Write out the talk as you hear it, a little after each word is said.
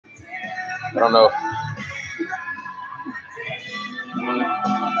I don't know.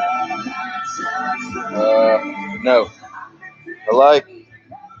 No. I like.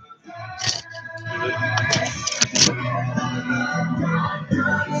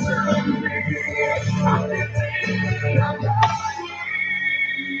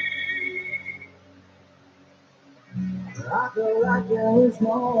 I feel like there is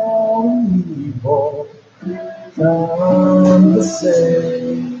no evil come the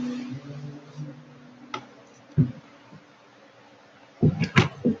same.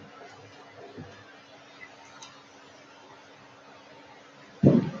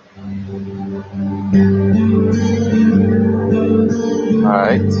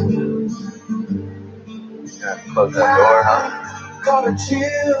 Alright. Close that door, huh? Gotta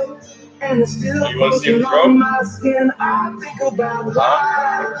chill, and it's still You want to see him throw? on my skin. I think about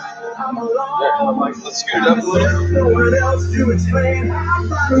why I'm alone. Let's scoot it up a little. No one else to explain how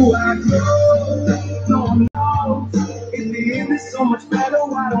far do I go? No one knows. In the end, it's so much better.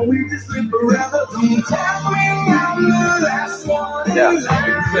 Why don't we just live forever? Don't tell me I'm the last one. Yeah.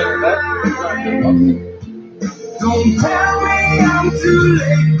 Don't tell me I'm too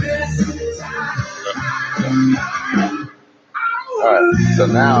late this time. Alright, so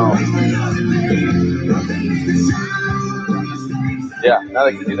now, yeah, now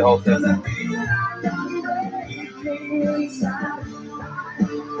they can do the whole thing. Yeah,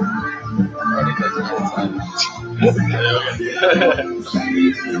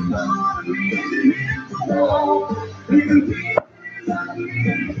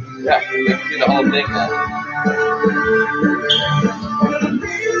 they can do the whole thing now.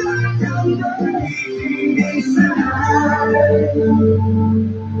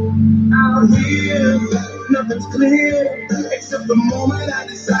 Out here, nothing's clear except the moment I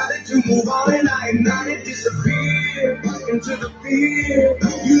decided to move on and I ignited, disappear into the fear.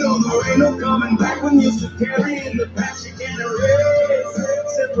 You know there ain't no coming back when you're still carrying the past you can't erase.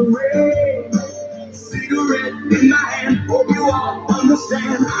 Separate, cigarette in my hand. Hope you all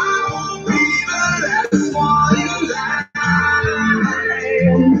understand. I won't be the last one in line.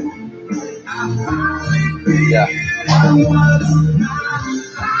 I finally figured out what's not.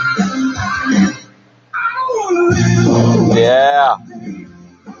 Yeah.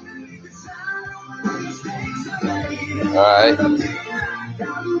 Alright.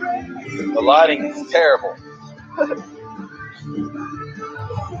 The lighting is terrible.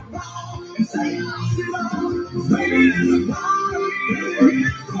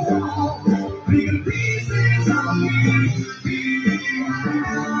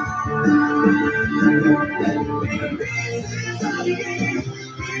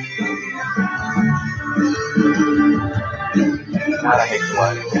 God, I hate the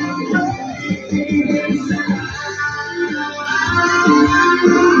lighting.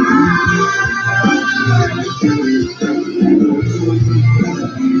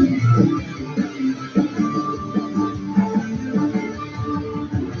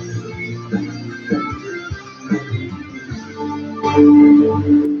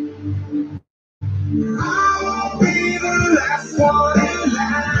 I'll be the last one in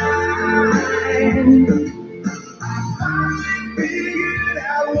line. I finally figured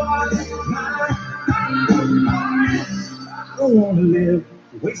out what's mine. I don't wanna live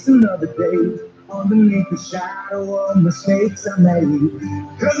to waste another day underneath the shadow of mistakes I made.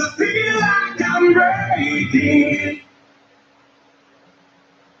 'Cause I feel like I'm breaking.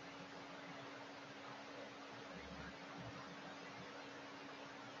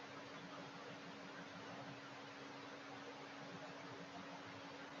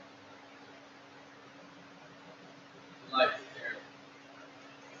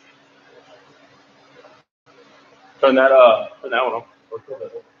 Turn that one on.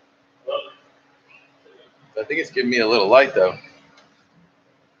 I think it's giving me a little light though.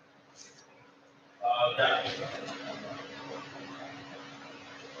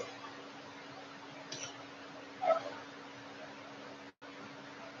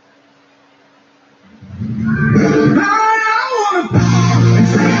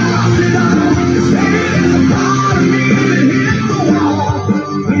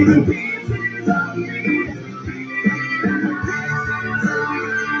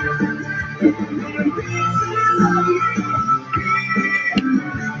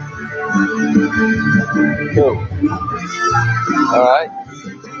 Cool. All right.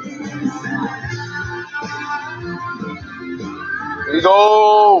 Here you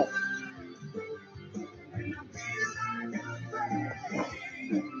go.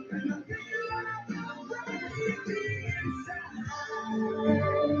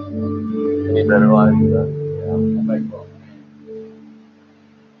 Any better lighting? Yeah, I'll make one.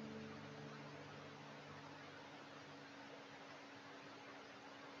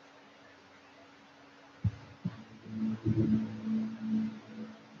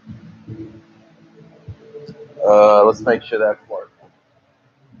 Let's make sure that's working.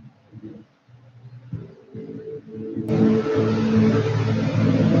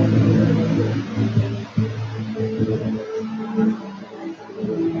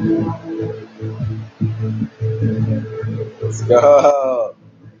 Let's go.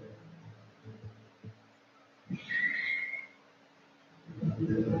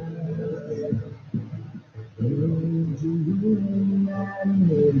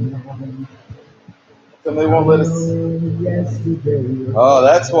 Somebody won't let us. Oh,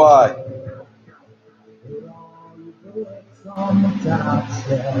 that's why.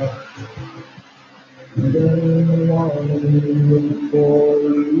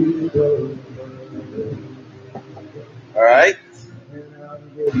 All right.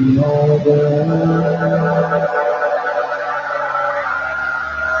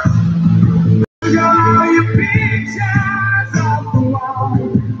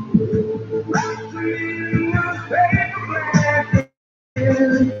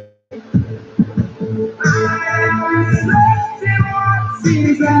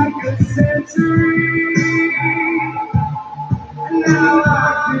 Seems like a century. Now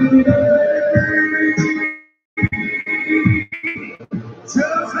I can hear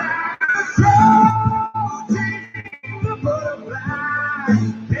just like a crow chasing the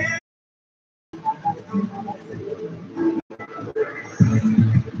butterfly.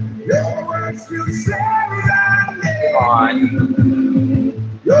 Your words still sound like On.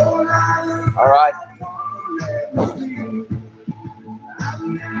 your life. All right. I've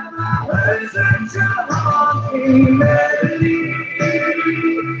never heard such a haunting melody.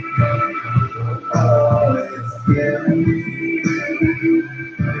 Oh, it's killing me.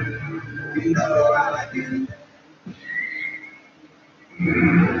 You know I like it.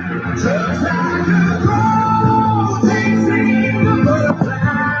 Just like a crow chasing the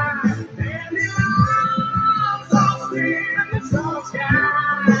butterfly, and the arms lost in the summer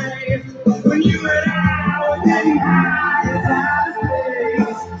sky. When you and I were getting high as outer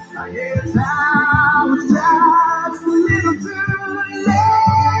space, I guess I was just a little too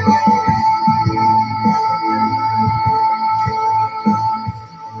late.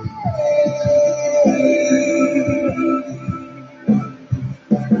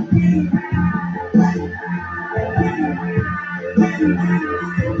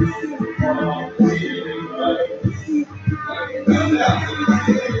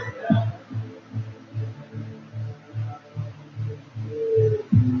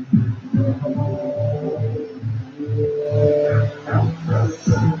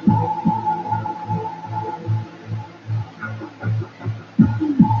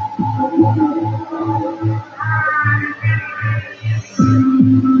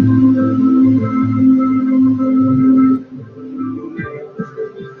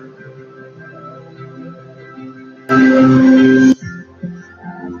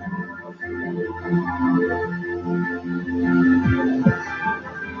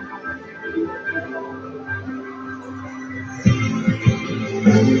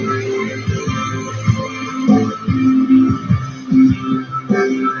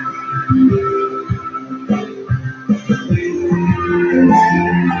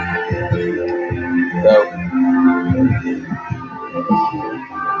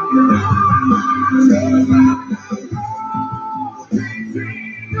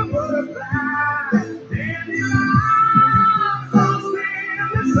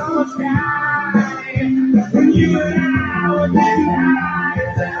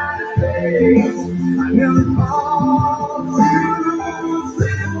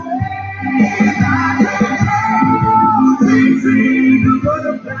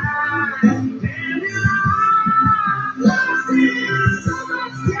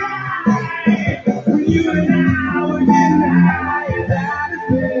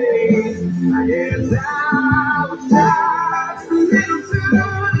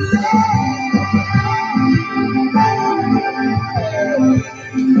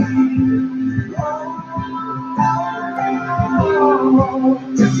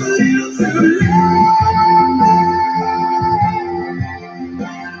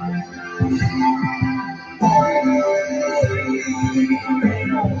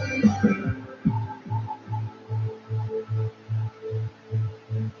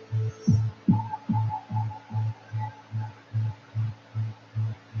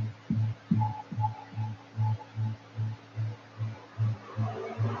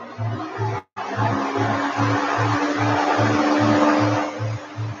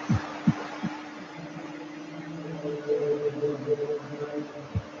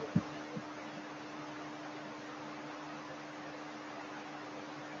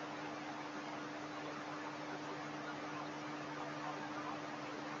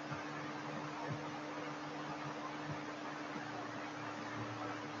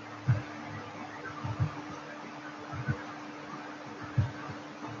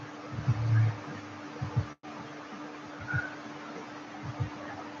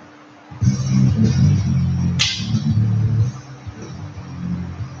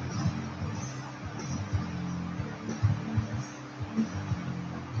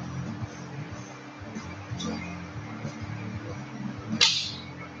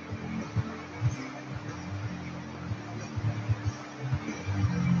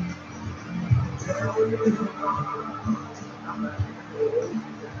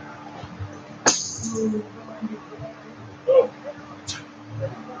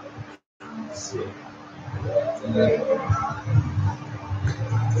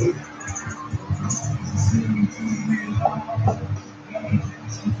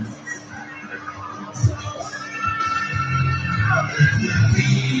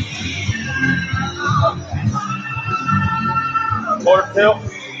 Quarter tail.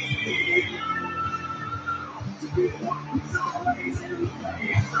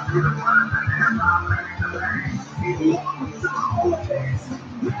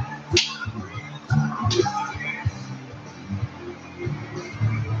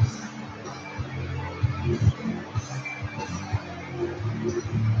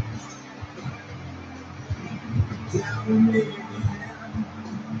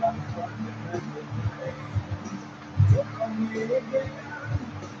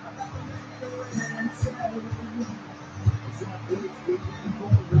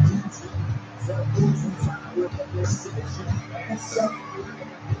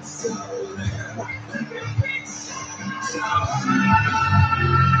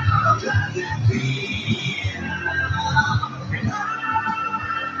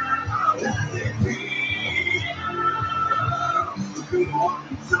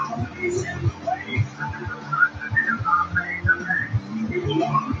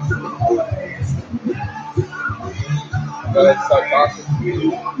 Go ahead, start talking.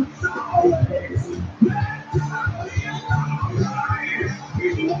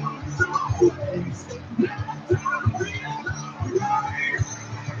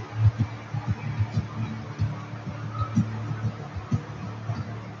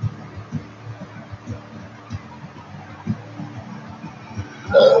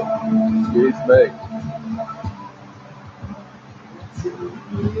 Excuse me.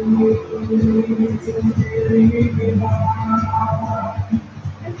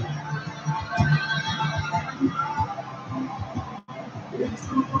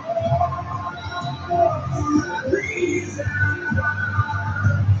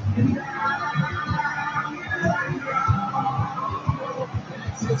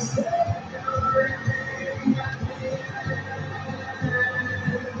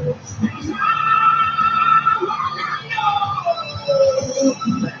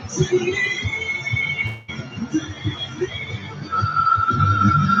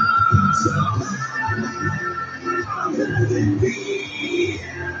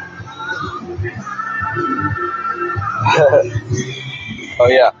 Oh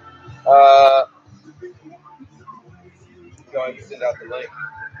yeah. Go ahead and send out the link.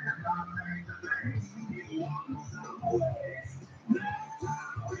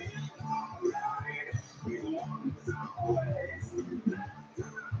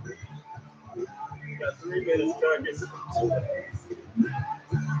 Got 3 minutes cooking.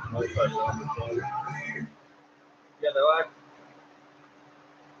 Yeah, they like.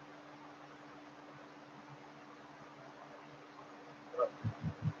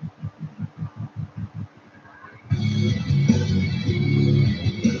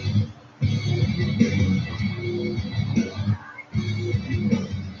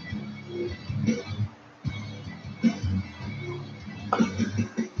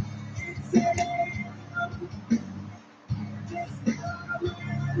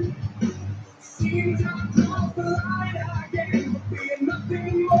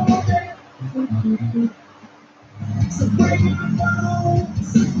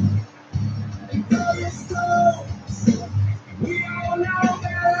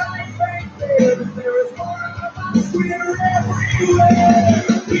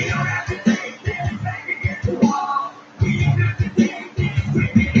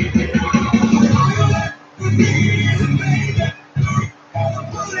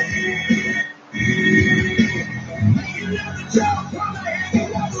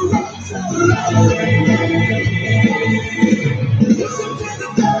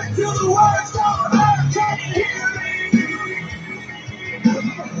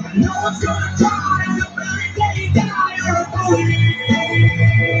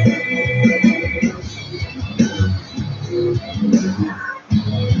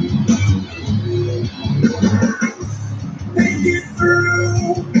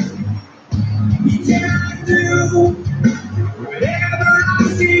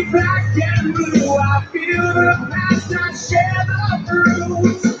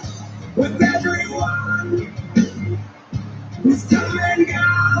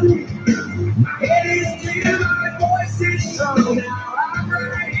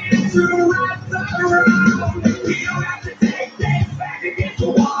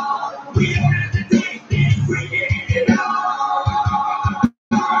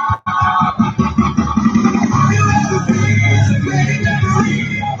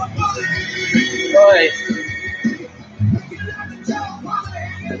 boy.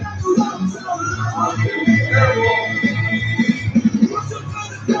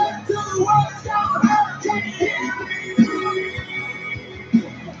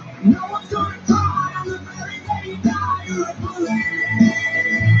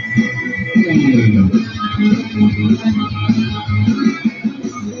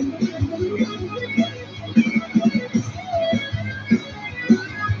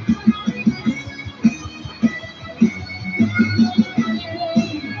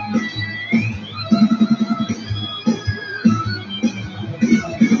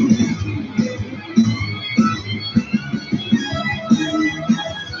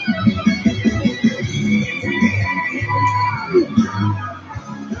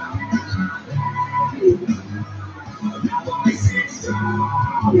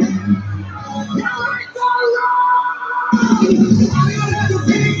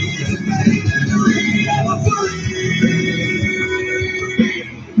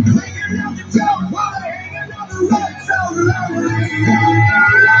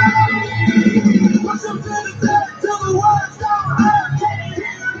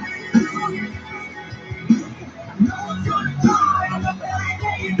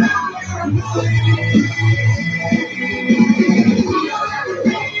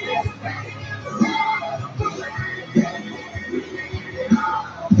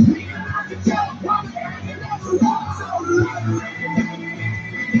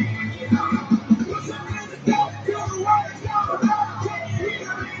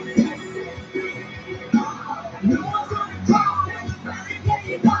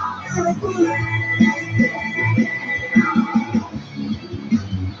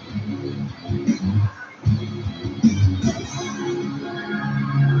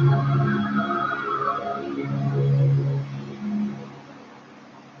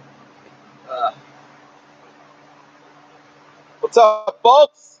 What's up,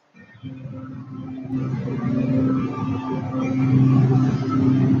 folks?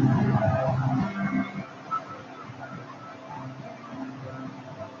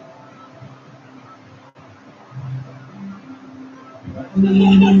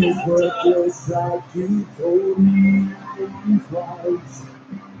 But just like you told me twice,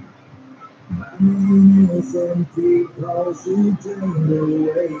 my name is empty cause you turned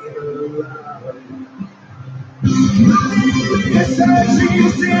away her life. Yes, I see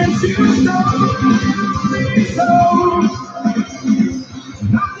since you started, so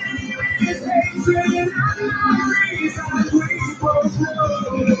my name is hatred and my reason we both know.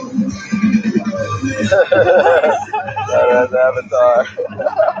 That's Avatar.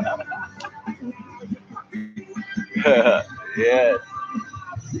 Yes.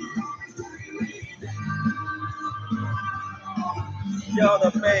 You're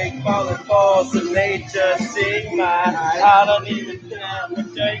the fake falling balls of nature. Sing my I don't even care to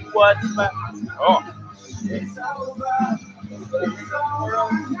take what's my. Oh. It's over. It's over.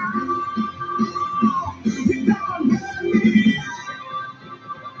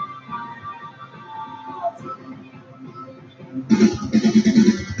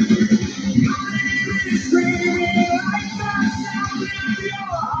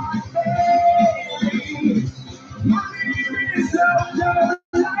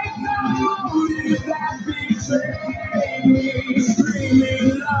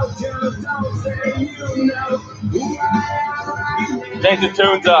 Change the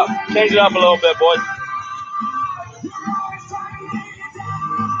tunes up. Change it up a little bit, boys.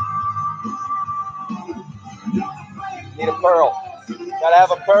 Need a pearl. Gotta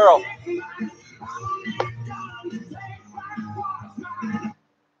have a pearl.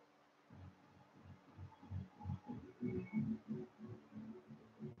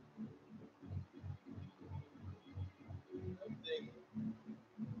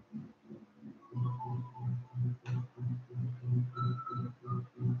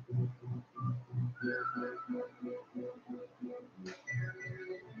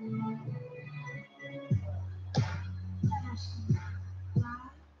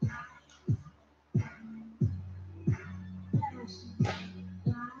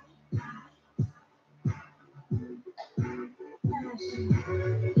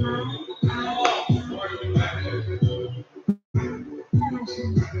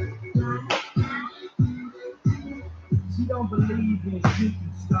 She don't believe in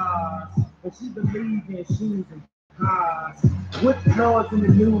shooting stars, but she believes in shoes and cars. With floors in the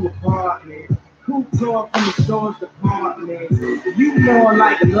new apartment, cool talk in the store's department. You more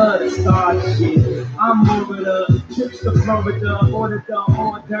like love to start shit. I'm more of the trips to Florida, order the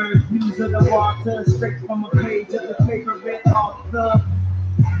hors d'oeuvres, views of the water, straight from a page of the favorite author.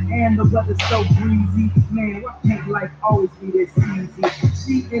 And and the weather's so breezy. Man, why can't life always be this easy?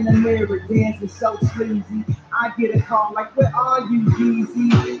 She in the mirror dancing so sleazy. I get a call like, where are you,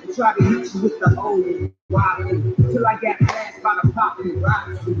 Yeezy? And try to hit you with the old wobbly till I got blasted by the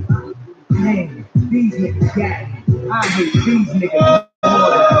paparazzi. Man, these niggas got me. I hate these niggas.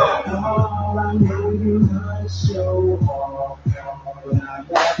 All I know you must show off, but I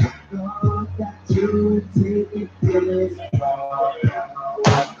never thought that you take it this far.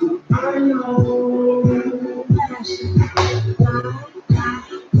 I know.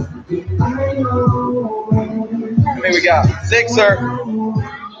 How many we got? 6, sir.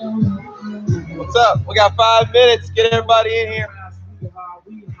 What's up? We got 5 minutes. Get everybody in here.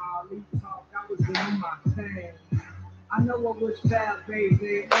 I know what was bad,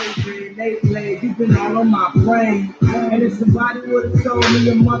 baby. Adrian, lately, you've been all on my brain. And if somebody would have told me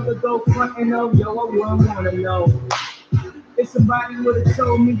a month ago, frontin' of yo, I wouldn't wanna know. If somebody would have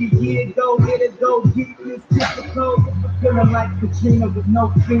told me a year ago, get it go, get this difficult. Feeling like Katrina with no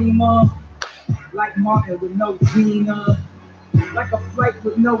FEMA, like Martin with no Gina. Like a flight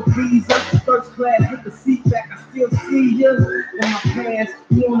with no visa, first class with the seat back, I still see you. In my past,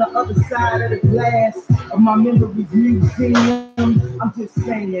 you on the other side of the glass of my memories museum. I'm just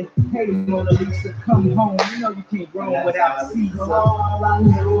saying, hey Mona Lisa, come home. You know you can't roam without Caesar. All I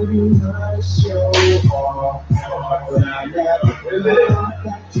know you must show off, but I never thought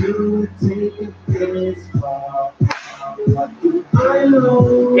that you take it this far. What do I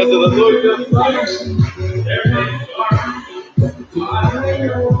know? Because of the fashion. I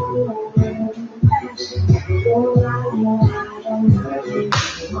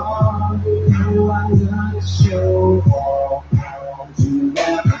know I gotta show off. You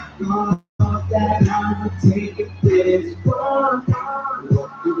never thought that I would take it this far.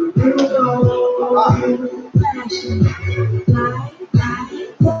 What do you know?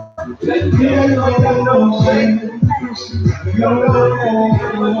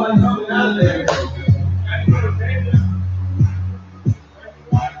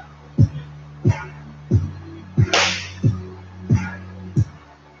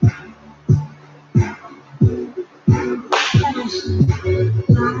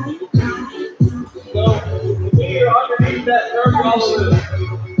 Underneath that dirt follow it.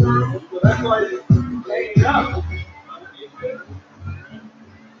 So that's why it's hanging up.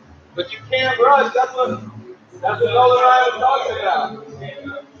 But you can't rush. That's what Nolan and I was talking about.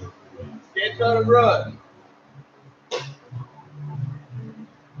 Can't try to rush.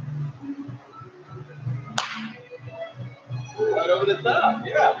 Right over the top,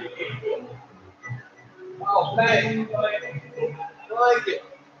 yeah. Oh, bang. I like it.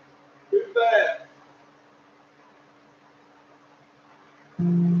 Too bad.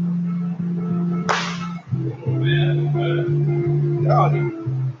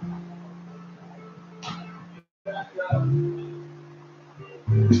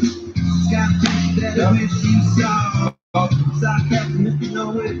 That wish you saw. South Africa, you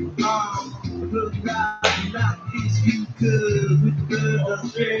know it all. Look like this you could with the birds of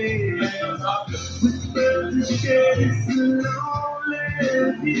shade. With the birds of shade, it's a lonely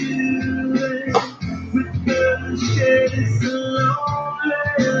view. With the birds of shade, it's a lonely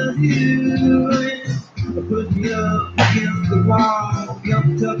view. Put me up against the wall, young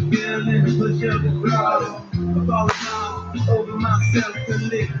tough girl and push up the bra. I fall down over myself to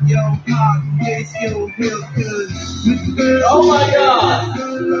lick your heart in case you're real good. Oh my God!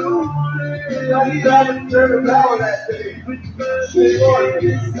 Don't try to turn around that thing.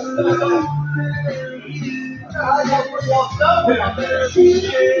 I got to put your stuff down there.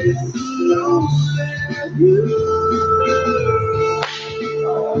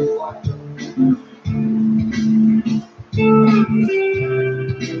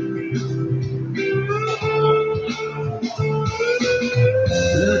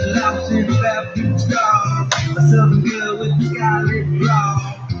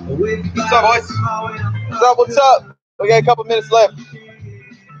 What's up, boys? What's up? What's up? We got a couple minutes left.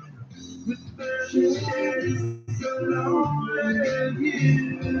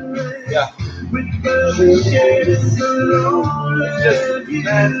 Yeah. It's just,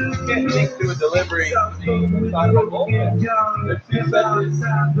 man, you can't think through a delivery.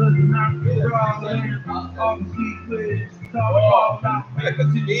 Because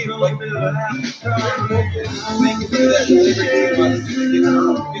you need like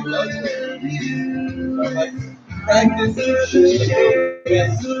practice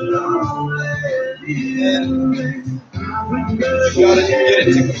you gotta get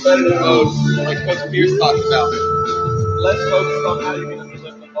into competitive mode, like Coach Pierce talked about. Less focused on how you're going to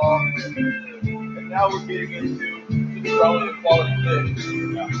lift the ball. And now we're getting into you can throw in a quality pitch.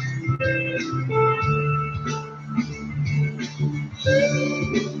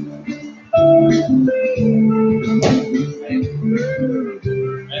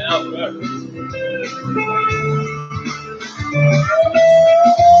 Man, that was good.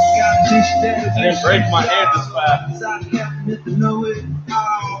 I didn't break my hand this fast.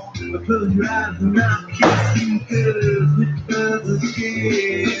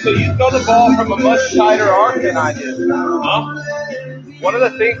 So you throw the ball from a much tighter arc than I did. Huh? One of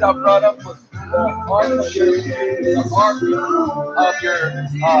the things I brought up was the arc of your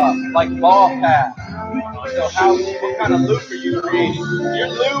like ball pass. So what kind of loop are you creating? Your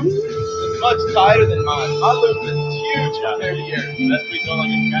loop is much tighter than mine. My loop is huge compared to yours. That's what you know, like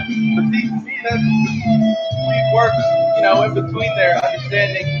a cat. But see, that's we work, in between there,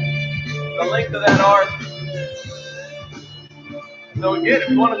 understanding the length of that arc. So again, if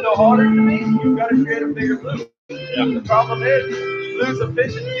you want to go harder than me, you've got to create a bigger loop. Yeah. The problem is you lose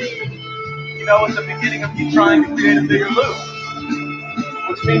efficiency, at the beginning of you trying to create a bigger loop.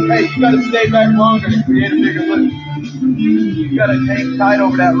 Which means, hey, you got to stay back longer to create a bigger loop. You got to hang tight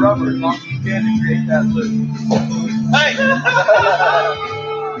over that rubber as long as you can to create that loop. Hey!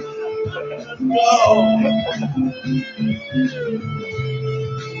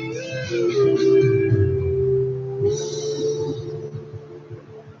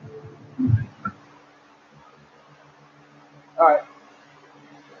 All right.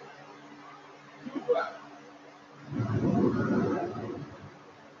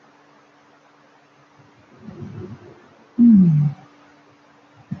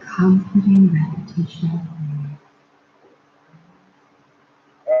 Comforting repetition.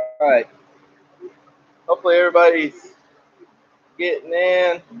 All right. Hopefully everybody's getting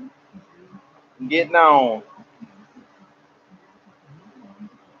in and getting on.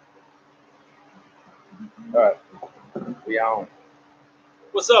 All right. We on.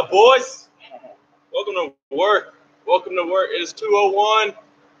 What's up, boys? Welcome to work. Welcome to work. It is 2:01. If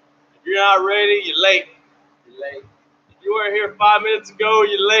you're not ready, you're late. You're late. If you were here 5 minutes ago,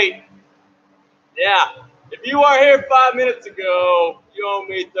 you're late. Yeah. If you were here 5 minutes ago, you owe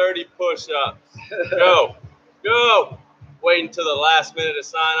me 30 push-ups. Go. Go. Wait until the last minute to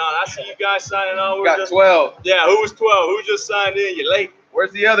sign on. I see you guys signing on. We got 12. Yeah, who was 12? Who just signed in? You're late.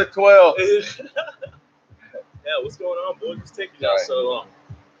 Where's the other 12? Yeah, what's going on, boys? It's taking y'all so long.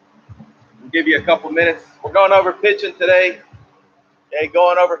 We'll give you a couple minutes. We're going over pitching today. Okay,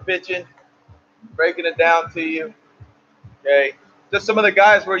 going over pitching, breaking it down to you. Okay, just some of the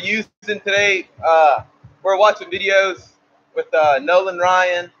guys we're using today. We're watching videos with Nolan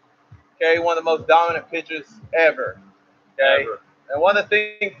Ryan. Okay, one of the most dominant pitchers ever. Okay, and one of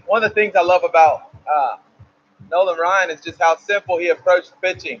the things I love about Nolan Ryan is just how simple he approached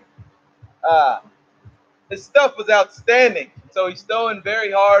pitching. His stuff was outstanding. So he's throwing very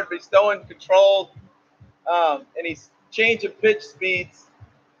hard, but he's throwing controlled, and he's changing pitch speeds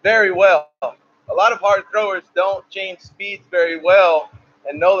very well. A lot of hard throwers don't change speeds very well,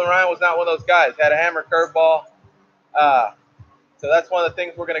 and Nolan Ryan was not one of those guys. Had a hammer curveball. So that's one of the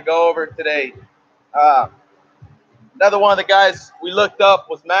things we're going to go over today. Another one of the guys we looked up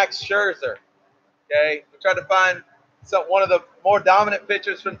was Max Scherzer. Okay, we tried to find one of the more dominant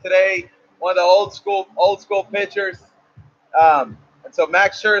pitchers from today. One of the old school pitchers. And so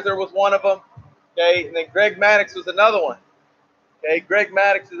Max Scherzer was one of them. Okay, and then Greg Maddux was another one. Okay, Greg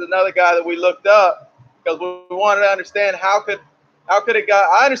Maddux is another guy that we looked up because we wanted to understand how could a guy.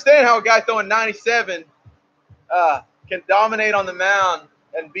 I understand how a guy throwing 97 can dominate on the mound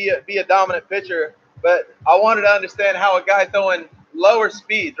and be a dominant pitcher, but I wanted to understand how a guy throwing lower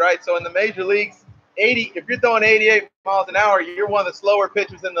speeds, right? So in the major leagues, if you're throwing 88 miles an hour, you're one of the slower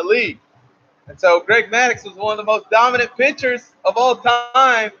pitchers in the league. And so Greg Maddux was one of the most dominant pitchers of all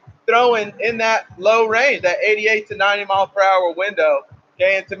time, throwing in that low range, that 88 to 90 mile per hour window.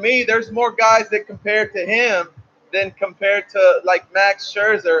 Okay, and to me, there's more guys that compare to him than compared to like Max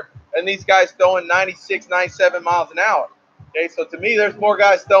Scherzer and these guys throwing 96, 97 miles an hour. Okay, so to me, there's more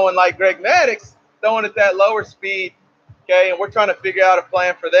guys throwing like Greg Maddux, throwing at that lower speed. Okay, and we're trying to figure out a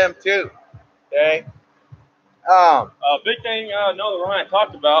plan for them too. Okay. Big thing Nolan Ryan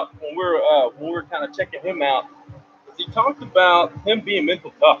talked about when we were kind of checking him out is he talked about him being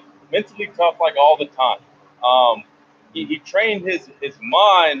mentally tough like all the time. He trained his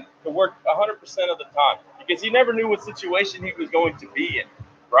mind to work 100% of the time because he never knew what situation he was going to be in,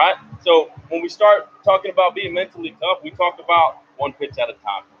 right? So when we start talking about being mentally tough, we talk about one pitch at a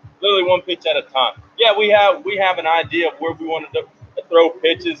time, literally one pitch at a time. Yeah, we have an idea of where we wanted to throw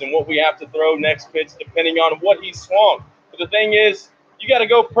pitches and what we have to throw next pitch depending on what he swung. But the thing is, you got to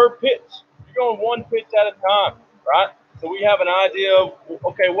go per pitch. You're going one pitch at a time. right? So we have an idea of,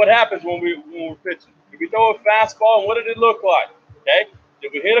 okay, what happens when we're pitching? Did we throw a fastball, and what did it look like? Okay,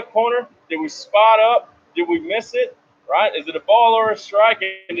 did we hit a corner? Did we spot up? Did we miss it? Right? Is it a ball or a strike?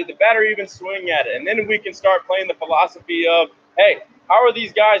 And did the batter even swing at it? And then we can start playing the philosophy of, hey, how are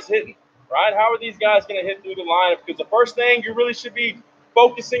these guys hitting? Right? How are these guys going to hit through the lineup? Because the first thing you really should be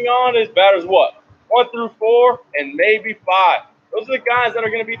focusing on is batters what? 1 through 4 and maybe 5. Those are the guys that are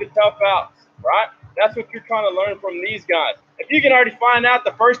going to be the tough outs, right? That's what you're trying to learn from these guys. If you can already find out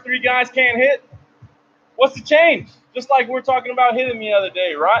the first 3 guys can't hit, what's the change? Just like we're talking about hitting the other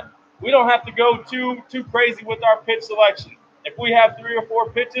day, right? We don't have to go too crazy with our pitch selection. If we have 3 or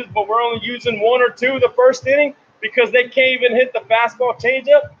 4 pitches, but we're only using 1 or 2 the first inning because they can't even hit the fastball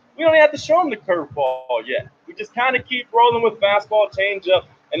changeup, we don't have to show them the curveball yet. We just kind of keep rolling with fastball changeup,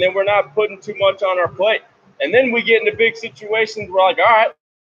 and then we're not putting too much on our plate. And then we get into big situations where, like, all right,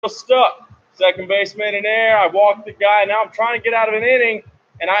 we're stuck. Second baseman in there, I walked the guy, now I'm trying to get out of an inning,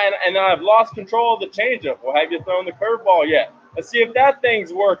 and I've lost control of the changeup. Well, have you thrown the curveball yet? Let's see if that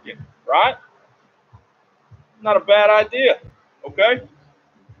thing's working, right? Not a bad idea, okay?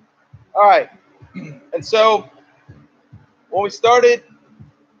 All right. And so when we started,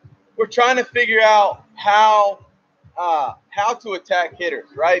 we're trying to figure out how to attack hitters,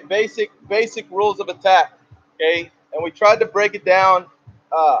 right? Basic rules of attack, okay? And we tried to break it down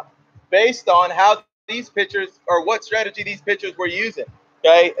based on how these pitchers, or what strategy these pitchers were using,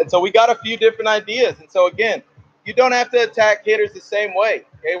 okay? And so we got a few different ideas. And so again, you don't have to attack hitters the same way,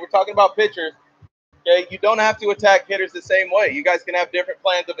 okay? We're talking about pitchers, okay? You don't have to attack hitters the same way. You guys can have different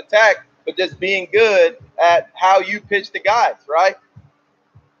plans of attack, but just being good at how you pitch the guys, right?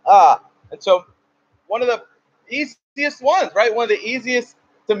 And so one of the easiest ones, right? One of the easiest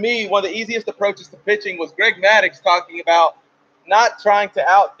approaches to pitching was Greg Maddux talking about not trying to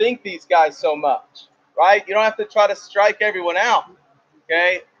outthink these guys so much, right? You don't have to try to strike everyone out,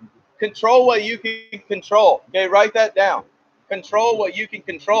 okay? Control what you can control, okay? Write that down. Control what you can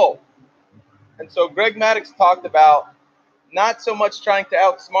control. And so Greg Maddux talked about not so much trying to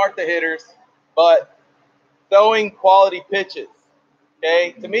outsmart the hitters, but throwing quality pitches.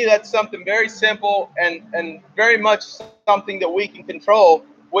 Okay, to me, that's something very simple and very much something that we can control,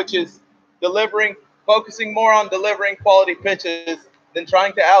 which is focusing more on delivering quality pitches than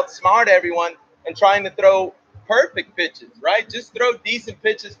trying to outsmart everyone and trying to throw perfect pitches, right? Just throw decent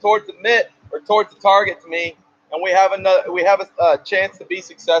pitches towards the mitt or towards the target to me, and we have a chance to be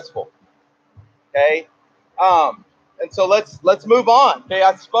successful. Okay, and so let's move on. Okay,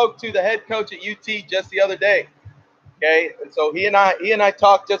 I spoke to the head coach at UT just the other day. Okay, and so he and I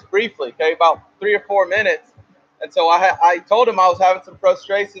talked just briefly, okay, about 3 or 4 minutes. And so I told him I was having some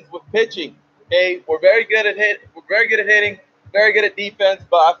frustrations with pitching. Okay, we're very good at hitting, very good at defense,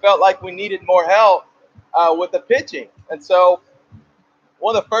 but I felt like we needed more help with the pitching. And so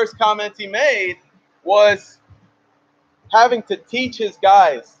one of the first comments he made was having to teach his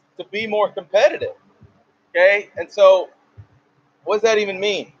guys to be more competitive. Okay, and so what does that even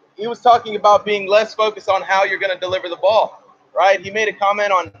mean? He was talking about being less focused on how you're going to deliver the ball, right? He made a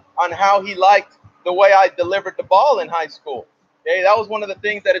comment on how he liked the way I delivered the ball in high school. Okay, that was one of the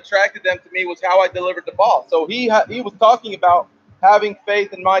things that attracted them to me, was how I delivered the ball. So he was talking about having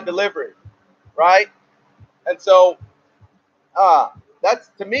faith in my delivery, right? And so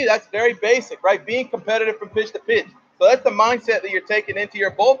to me, that's very basic, right? Being competitive from pitch to pitch. So that's the mindset that you're taking into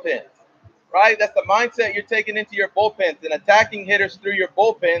your bullpens. Right? That's the mindset you're taking into your bullpens and attacking hitters through your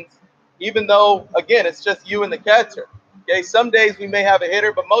bullpens, even though, again, it's just you and the catcher. Okay, some days we may have a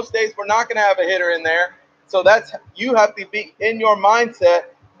hitter, but most days we're not going to have a hitter in there. So you have to be in your mindset,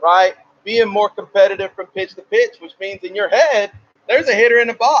 right? Being more competitive from pitch to pitch, which means in your head, there's a hitter in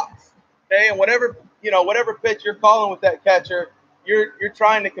the box. Okay, and whatever pitch you're calling with that catcher, you're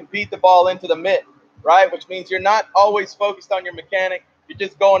trying to compete the ball into the mitt, right? Which means you're not always focused on your mechanic. You're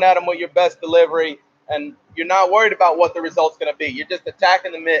just going at them with your best delivery, and you're not worried about what the result's going to be. You're just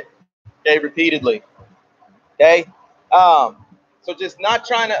attacking the mitt, okay, repeatedly. Okay? So just not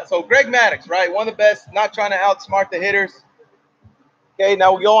trying to – so Greg Maddux, right, one of the best, not trying to outsmart the hitters. Okay,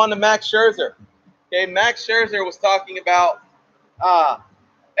 now we go on to Max Scherzer. Okay, Max Scherzer was talking about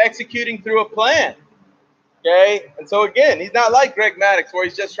executing through a plan. Okay, and so again, he's not like Greg Maddux where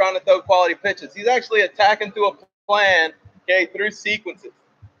he's just trying to throw quality pitches. He's actually attacking through a plan, okay, through sequences.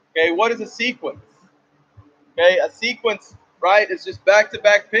 Okay, what is a sequence? Okay, a sequence, right, is just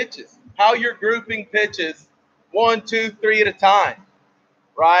back-to-back pitches. How you're grouping pitches 1, 2, 3 at a time,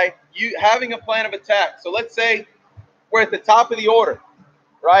 right? You having a plan of attack. So let's say we're at the top of the order,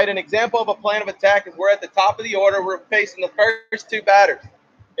 right? An example of a plan of attack is we're at the top of the order. We're facing the first 2 batters.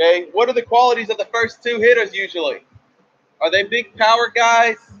 Okay, what are the qualities of the first two hitters usually? Are they big power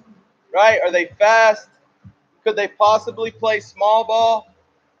guys, right? Are they fast? Could they possibly play small ball?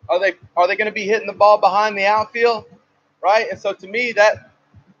 Are they going to be hitting the ball behind the outfield, right? And so to me, that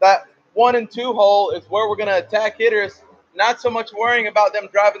 1 and 2 hole is where we're going to attack hitters, not so much worrying about them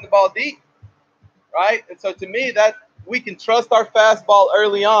driving the ball deep, right? And so to me, that we can trust our fastball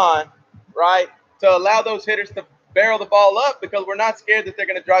early on, right, to allow those hitters to barrel the ball up because we're not scared that they're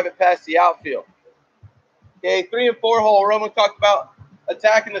going to drive it past the outfield. Okay, 3 and 4 hole, Roman talked about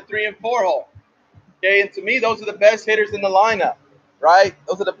attacking the 3 and 4 hole. Okay, and to me, those are the best hitters in the lineup, right?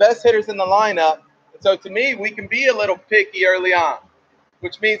 Those are the best hitters in the lineup. And so to me, we can be a little picky early on,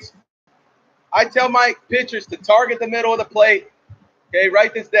 which means I tell my pitchers to target the middle of the plate. Okay,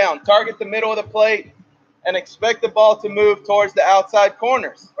 write this down. Target the middle of the plate and expect the ball to move towards the outside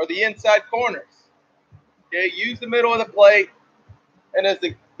corners or the inside corners. Okay, use the middle of the plate. And as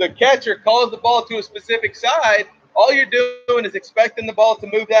the catcher calls the ball to a specific side, all you're doing is expecting the ball to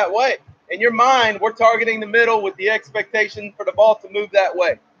move that way. In your mind, we're targeting the middle with the expectation for the ball to move that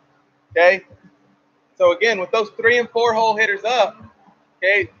way. Okay? So again, with those 3 and 4 hole hitters up,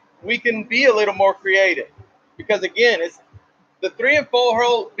 okay, we can be a little more creative. Because again, it's the 3 and 4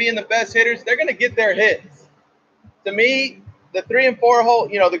 hole being the best hitters, they're going to get their hits. To me, the 3 and 4 hole,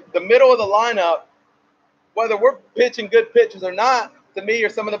 you know, the middle of the lineup, whether we're pitching good pitches or not, to me, are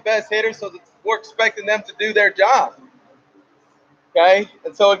some of the best hitters, so we're expecting them to do their job. Okay?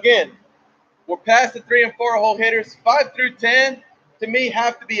 And so again, we're past the 3 and 4 hole hitters. 5 through 10, to me,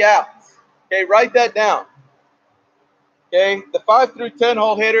 have to be outs. Okay, write that down. Okay, the 5 through 10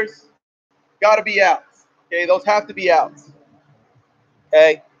 hole hitters got to be outs. Okay, those have to be outs.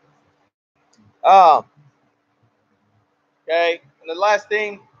 Okay. Okay, and the last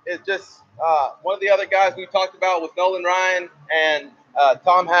thing is just one of the other guys we talked about was Nolan Ryan and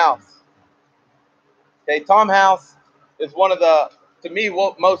Tom House. Okay, Tom House is one of the, to me,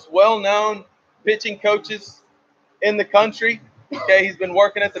 most well-known pitching coaches in the country. Okay, he's been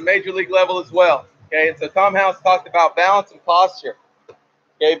working at the major league level as well. Okay, and so Tom House talked about balance and posture.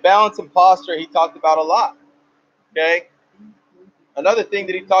 Okay, balance and posture he talked about a lot. Okay, another thing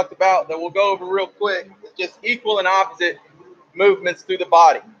that he talked about that we'll go over real quick is just equal and opposite movements through the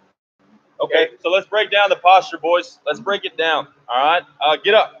body. Okay, so let's break down the posture, boys. Let's break it down. All right,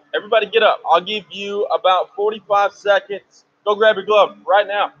 get up. Everybody get up. I'll give you about 45 seconds. Go grab your glove right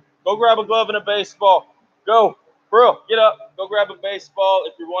now. Go grab a glove and a baseball. Go. Bro, get up. Go grab a baseball.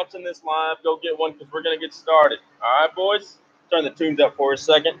 If you're watching this live, go get one because we're going to get started. All right, boys? Turn the tunes up for a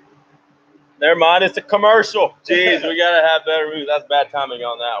second. Never mind. It's a commercial. Jeez, we got to have better moves. That's bad timing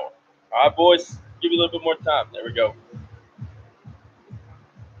on that one. All right, boys? Give you a little bit more time. There we go.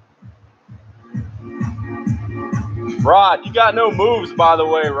 Rod, you got no moves, by the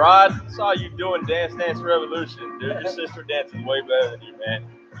way, Rod. I saw you doing Dance Dance Revolution, dude. Your sister dances way better than you, man.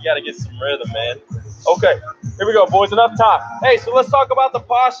 You got to get some rhythm, man. Okay, here we go, boys. Enough time. Hey, so let's talk about the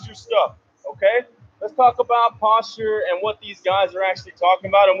posture stuff, okay? Let's talk about posture and what these guys are actually talking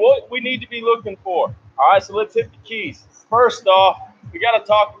about and what we need to be looking for. All right, so let's hit the keys. First off, we got to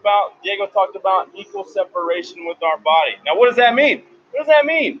talk about, Diego talked about equal separation with our body. Now, what does that mean? What does that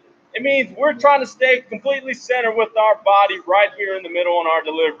mean? It means we're trying to stay completely centered with our body right here in the middle on our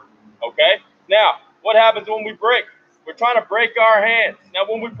delivery, okay? Now, what happens when we break? We're trying to break our hands. Now,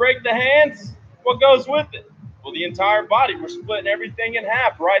 when we break the hands, what goes with it? Well, the entire body. We're splitting everything in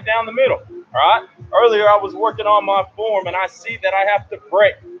half right down the middle, all right? Earlier, I was working on my form, and I see that I have to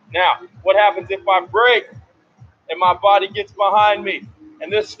break. Now, what happens if I break and my body gets behind me?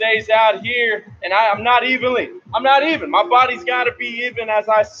 And this stays out here, and I'm not even. My body's got to be even as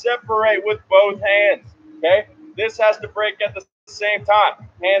I separate with both hands, okay? This has to break at the same time.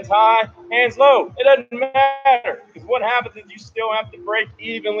 Hands high, hands low. It doesn't matter, because what happens is you still have to break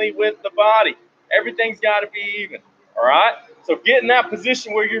evenly with the body. Everything's got to be even, all right? So get in that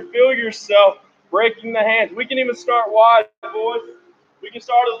position where you feel yourself breaking the hands. We can even start wide, boys. We can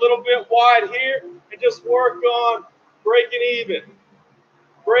start a little bit wide here and just work on breaking even.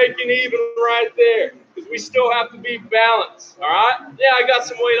 Breaking even right there, because we still have to be balanced, all right? Yeah, I got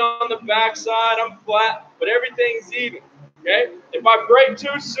some weight on the backside. I'm flat, but everything's even, okay? If I break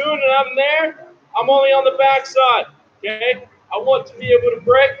too soon and I'm there, I'm only on the backside, okay? I want to be able to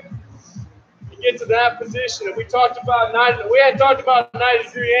break and get to that position. And we talked about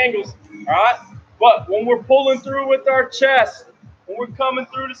 90-degree angles, all right? But when we're pulling through with our chest, when we're coming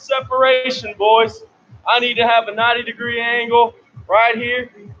through the separation, boys, I need to have a 90-degree angle right here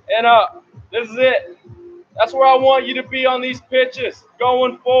and up. This is it. That's where I want you to be on these pitches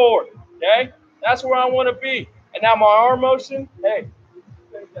going forward, okay? That's where I want to be. And now my arm motion, hey,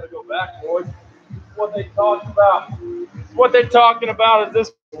 got to go back, boys. What they talking about? What they're talking about is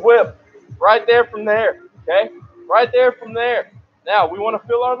this whip right there from there, okay? Right there from there. Now, we want to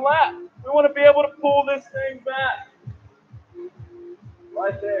fill our lat. We want to be able to pull this thing back.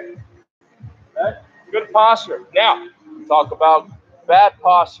 Right there. Okay? Good posture. Now, talk about bad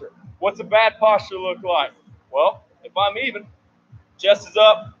posture. What's a bad posture look like? Well, if I'm even, chest is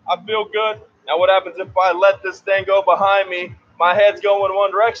up, I feel good. Now, what happens if I let this thing go behind me? My head's going in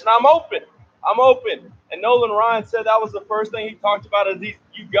one direction. I'm open. I'm open. And Nolan Ryan said that was the first thing he talked about is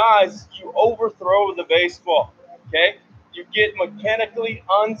you guys, you overthrow the baseball, okay? You get mechanically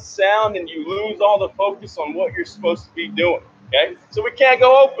unsound and you lose all the focus on what you're supposed to be doing, okay? So we can't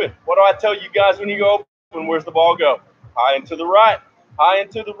go open. What do I tell you guys when you go open? Where's the ball go? High and to the right. High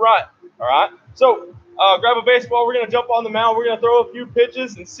and to the right, all right? So grab a baseball. We're going to jump on the mound. We're going to throw a few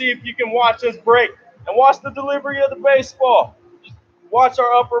pitches and see if you can watch us break and watch the delivery of the baseball. Watch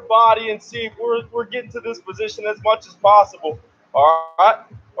our upper body and see if we're getting to this position as much as possible. All right?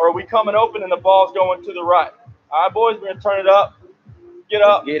 Or are we coming open and the ball's going to the right? All right, boys, we're going to turn it up. Get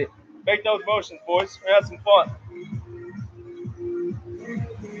up. Get it. Make those motions, boys. We're going to have some fun.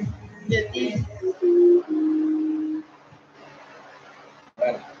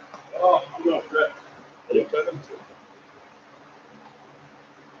 Oh, I'm going for it.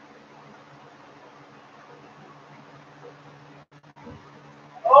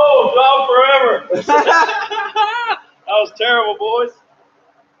 Oh, dog forever. That was terrible, boys.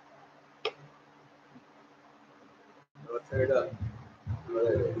 Let's turn it up.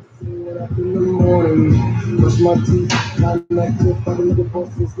 In the morning, brush my teeth, I'm active, fucking the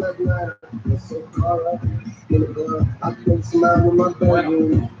bosses like night. It's so car up in the bar. I can smile with my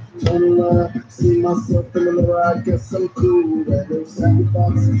bedroom. Turn around, see myself in the mirror. I guess I'm cool. That no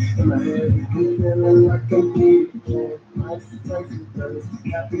sacrifice in my head, feeling like I'm people. Nice things,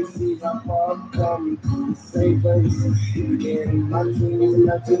 happy to see how far I've come to the same place. Again, my dreams,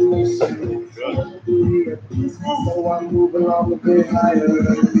 imagination. So I'm moving on a bit higher.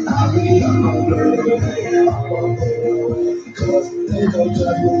 I'll be on the way, because they don't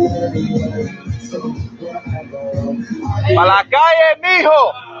judge me anyway. So Pa la calle, mijo.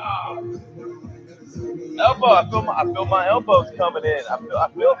 Elbow, I feel my elbows coming in. I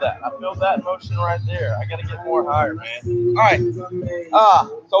feel that. I feel that motion right there. I gotta get more higher, man. All right.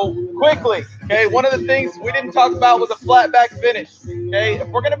 So quickly, okay, one of the things we didn't talk about was a flat back finish. Okay, if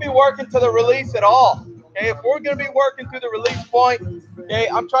we're gonna be working to the release at all, okay, if we're gonna be working to the release point, okay,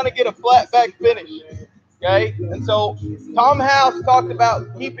 I'm trying to get a flat back finish. Okay, and so Tom House talked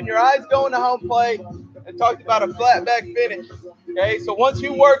about keeping your eyes going to home plate and talked about a flat back finish. Okay, so once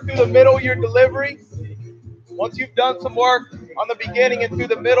you work through the middle of your delivery, once you've done some work on the beginning and through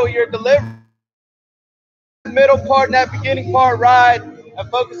the middle of your delivery, middle part and that beginning part ride, and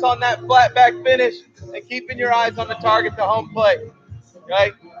focus on that flat back finish and keeping your eyes on the target to home plate.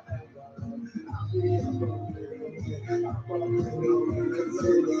 Okay?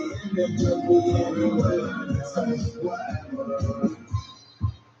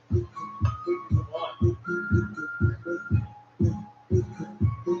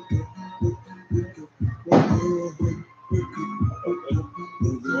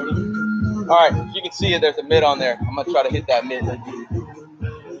 All right, you can see it. There's a mid on there. I'm gonna try to hit that mid.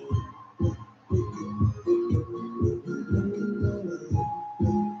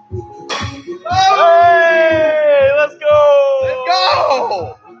 Hey, let's go! Let's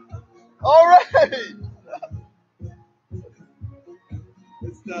go! All right.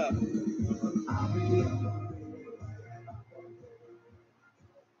 Good stuff.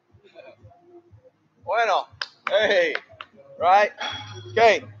 Bueno. Hey. Right?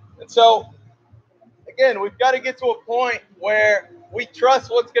 Okay. And so, again, we've got to get to a point where we trust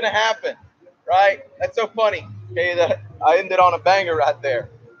what's going to happen. Right? That's so funny. Okay, that I ended on a banger right there.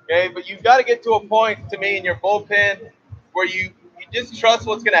 Okay, but you've got to get to a point, to me, in your bullpen where you just trust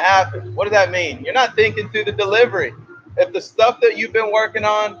what's going to happen. What does that mean? You're not thinking through the delivery. If the stuff that you've been working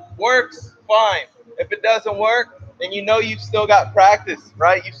on works, fine. If it doesn't work, then you know you've still got practice,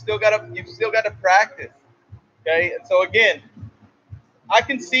 right? You've still got to practice. Okay, and so again, I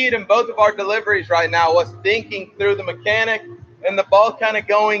can see it in both of our deliveries right now. Us thinking through the mechanic and the ball kind of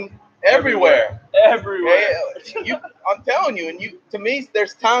going everywhere. Okay? I'm telling you, and to me,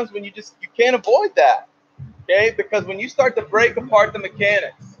 there's times when you can't avoid that. Okay, because when you start to break apart the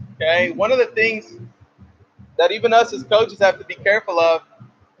mechanics, okay, one of the things that even us as coaches have to be careful of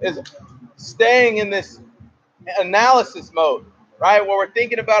is staying in this analysis mode, right? Where we're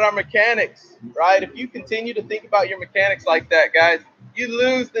thinking about our mechanics, right? If you continue to think about your mechanics like that, guys, you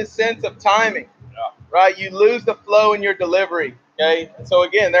lose this sense of timing, right? You lose the flow in your delivery, Okay, and so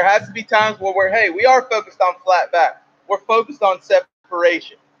again, there has to be times where we are focused on flat back. We're focused on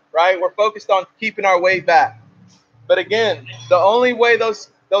separation, right? We're focused on keeping our weight back. But again, the only way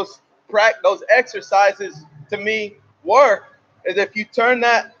those exercises to me work is if you turn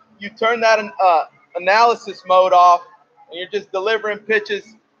that analysis mode off and you're just delivering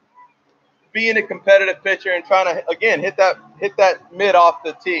pitches, being a competitive pitcher and trying to again hit that mid off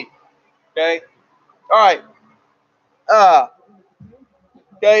the tee. Okay, all right.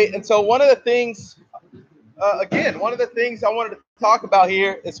 Okay, and so one of the things I wanted to talk about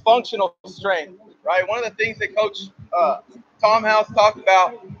here is functional strength, right? One of the things that Coach Tom House talked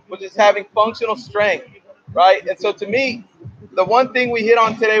about was just having functional strength, right? And so to me, the one thing we hit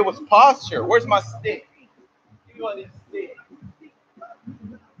on today was posture. Where's my stick? Give me one of these sticks.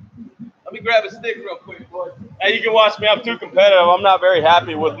 Let me grab a stick real quick, boys. Hey, you can watch me. I'm too competitive. I'm not very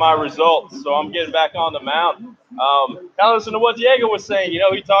happy with my results, so I'm getting back on the mound. Kind of listen to what Diego was saying. You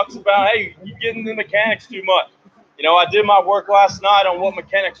know, he talks about, hey, you're getting the mechanics too much. You know, I did my work last night on what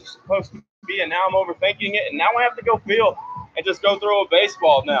mechanics are supposed to be, and now I'm overthinking it, and now I have to go field and just go throw a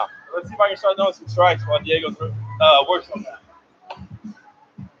baseball now. Let's see if I can start throwing some strikes while Diego works on that.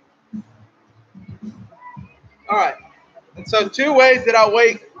 All right. And so two ways that I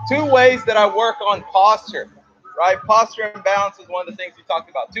work on posture, right? Posture and balance is one of the things we talked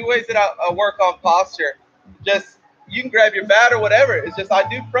about. Two ways that I work on posture. Just, you can grab your bat or whatever. It's just I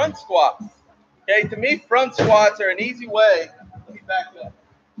do front squats. Okay, to me, front squats are an easy way. Let me back up.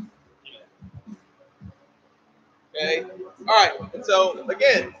 Okay, all right. And so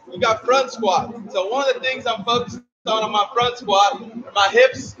again, you got front squats. So one of the things I'm focused on my front squat are my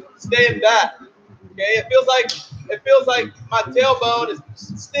hips staying back. Okay, it feels like my tailbone is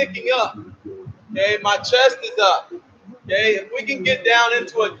sticking up. Okay, my chest is up. Okay, if we can get down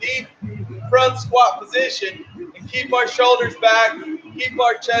into a deep front squat position and keep our shoulders back, keep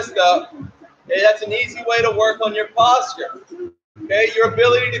our chest up, okay, that's an easy way to work on your posture. Okay, your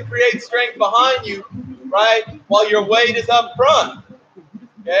ability to create strength behind you, right, while your weight is up front.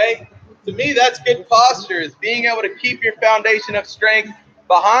 Okay, to me, that's good posture, is being able to keep your foundation of strength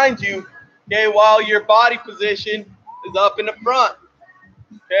behind you, okay, while your body position is up in the front.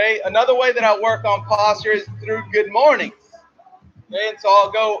 Okay, another way that I work on posture is through good mornings. Okay, and so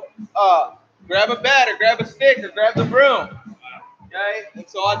I'll go grab a bat or grab a stick or grab the broom. Okay, and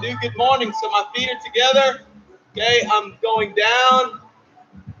so I do good mornings. So my feet are together. Okay, I'm going down.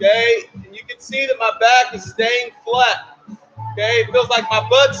 Okay, and you can see that my back is staying flat. Okay, it feels like my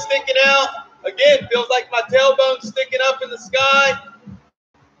butt's sticking out. Again, feels like my tailbone's sticking up in the sky.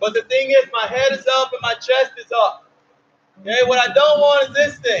 But the thing is, my head is up and my chest is up. Okay, what I don't want is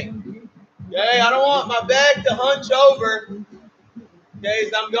this thing. Okay, I don't want my back to hunch over. Okay,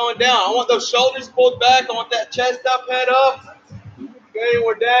 as I'm going down. I want those shoulders pulled back. I want that chest up, head up. Okay,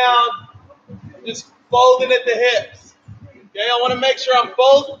 we're down. Just folding at the hips. Okay, I want to make sure I'm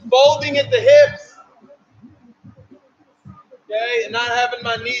folding at the hips. Okay, and not having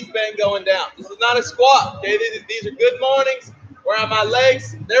my knees bent going down. This is not a squat. Okay, these are good mornings where my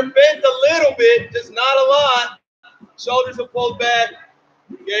legs, they're bent a little bit, just not a lot. Shoulders are pulled back.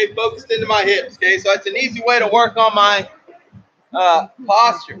 Okay, focused into my hips. Okay, so it's an easy way to work on my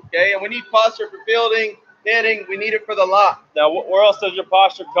posture. Okay, and we need posture for fielding, hitting. We need it for the lock. Now, where else does your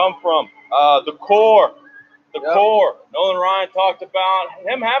posture come from? The core. Core. Nolan Ryan talked about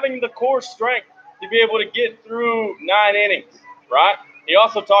him having the core strength to be able to get through 9 innings, right? He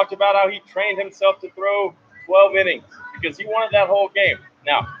also talked about how he trained himself to throw 12 innings because he wanted that whole game.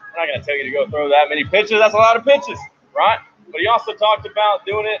 Now, I'm not going to tell you to go throw that many pitches. That's a lot of pitches, right? But he also talked about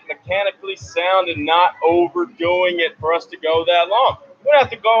doing it mechanically sound and not overdoing it for us to go that long. We have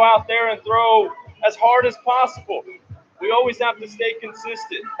to go out there and throw as hard as possible. We always have to stay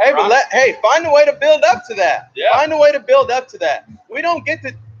consistent. Hey, right? but find a way to build up to that. Yeah. Find a way to build up to that. We don't get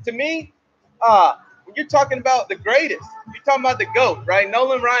to me, when you're talking about the greatest, you're talking about the GOAT, right?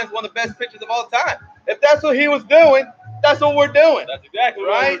 Nolan Ryan's one of the best pitchers of all time. If that's what he was doing, that's what we're doing. That's exactly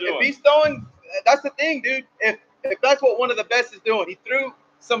right? What we're doing. If he's throwing, that's the thing, dude. If that's what one of the best is doing, he threw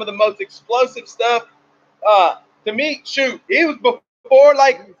some of the most explosive stuff. To me, shoot, he was before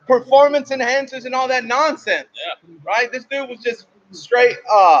like performance enhancers and all that nonsense. Yeah. Right? This dude was just straight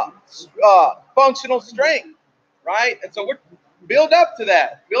functional strength, right? And so we're build up to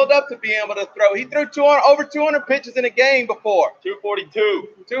that. Build up to being able to throw. He threw over 200 pitches in a game before.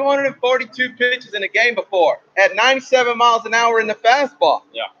 242 pitches in a game before at 97 miles an hour in the fastball.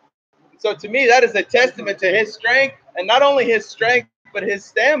 Yeah. So to me, that is a testament to his strength, and not only his strength, but his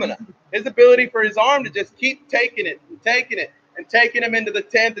stamina, his ability for his arm to just keep taking him into the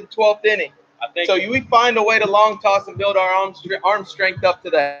 10th and 12th inning. I think so. We find a way to long toss and build our arm strength up to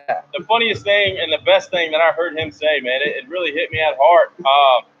that. The funniest thing and the best thing that I heard him say, man, it really hit me at heart.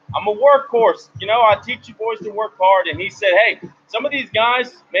 I'm a workhorse. You know, I teach you boys to work hard. And he said, hey, some of these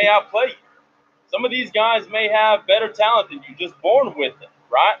guys may outplay you. Some of these guys may have better talent than you, just born with it,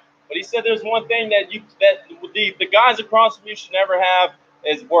 right? But he said there's one thing that the guys across from you should never have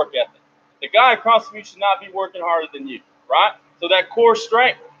is work ethic. The guy across from you should not be working harder than you, right? So that core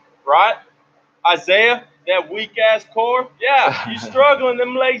strength, right? Isaiah, that weak-ass core, yeah, you struggling.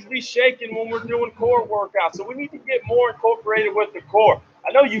 Them legs be shaking when we're doing core workouts. So we need to get more incorporated with the core.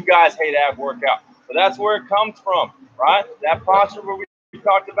 I know you guys hate ab workout, but that's where it comes from, right? That posture where we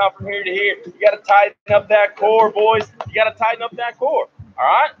talked about from here to here. You got to tighten up that core, boys. You got to tighten up that core, all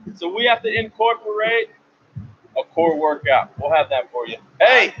right? So we have to incorporate a core workout. We'll have that for you.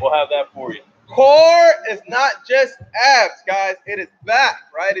 Hey, we'll have that for you. Core is not just abs, guys. It is back,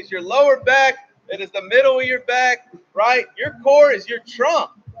 right? It's your lower back. It is the middle of your back, right? Your core is your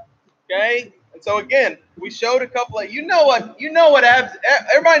trunk, okay? And so again, we showed a couple of, you know what abs,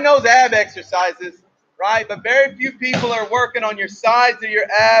 everybody knows ab exercises, right? But very few people are working on your sides of your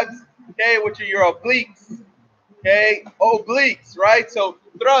abs, okay, which are your obliques, okay? Obliques, right? So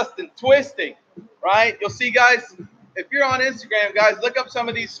thrust and twisting, right? You'll see guys, if you're on Instagram, guys, look up some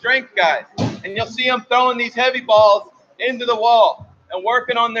of these strength guys, and you'll see them throwing these heavy balls into the wall and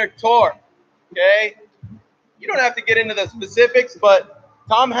working on their torque. Okay, you don't have to get into the specifics, but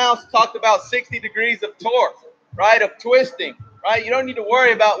Tom House talked about 60 degrees of torque, right, of twisting, right? You don't need to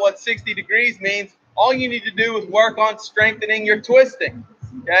worry about what 60 degrees means. All you need to do is work on strengthening your twisting,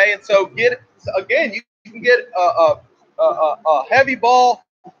 okay? And so again, you can get a heavy ball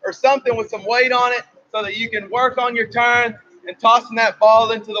or something with some weight on it so that you can work on your turn and tossing that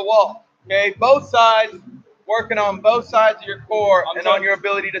ball into the wall, okay? Both sides. Working on both sides of your core and on your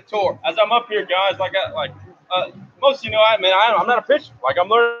ability to torque. As I'm up here, guys, most of you know, I'm not a pitcher. Like, I'm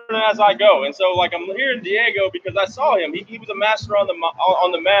learning as I go. And so, like, I'm here in Diego because I saw him. He was a master on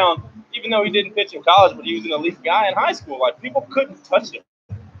the mound, even though he didn't pitch in college, but he was an elite guy in high school. Like, people couldn't touch him.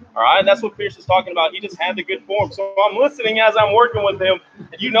 All right, and that's what Pierce is talking about. He just had the good form. So I'm listening as I'm working with him,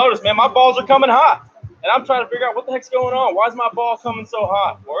 and you notice, man, my balls are coming hot. And I'm trying to figure out what the heck's going on. Why is my ball coming so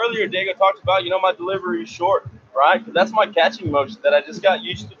hot? Well, earlier, Diego talked about, my delivery is short, right? Because that's my catching motion that I just got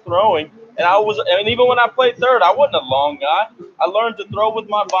used to throwing. And even when I played third, I wasn't a long guy. I learned to throw with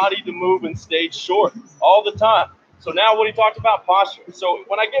my body to move and stay short all the time. So now what he talked about, posture. So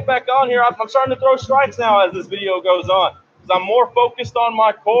when I get back on here, I'm starting to throw strikes now as this video goes on. Because I'm more focused on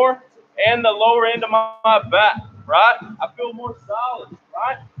my core and the lower end of my back, right? I feel more solid,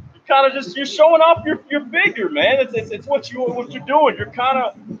 right? Kind of you're showing off your figure, man. It's what you're doing. You're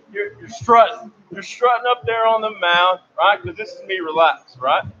strutting up there on the mound, right? Because this is me relaxed,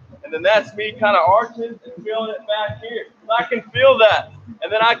 right? And then that's me kind of arching and feeling it back here. I can feel that,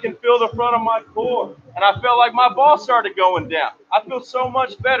 and then I can feel the front of my core, and I felt like my ball started going down. I feel so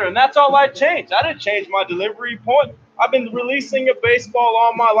much better, and that's all I changed. I didn't change my delivery point. I've been releasing a baseball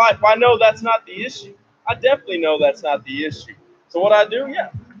all my life. I know that's not the issue. I definitely know that's not the issue. So what I do,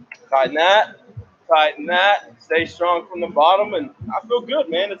 tighten that, stay strong from the bottom, and I feel good,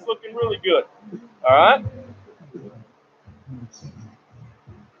 man. It's looking really good. All right?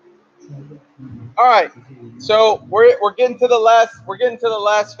 All right. So we're getting to the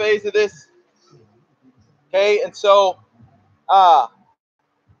last phase of this. Okay, and so the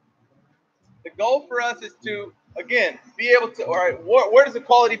goal for us is to, again, be able to, all right, where does the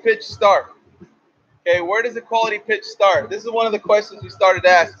quality pitch start? Okay, where does the quality pitch start? This is one of the questions we started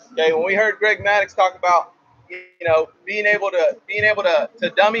asking. Okay, when we heard Greg Maddox talk about, being able to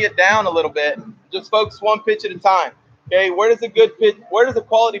dummy it down a little bit, just focus one pitch at a time. Okay, where does a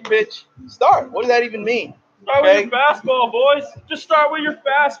quality pitch start? What does that even mean? Start with your fastball, boys. Just start with your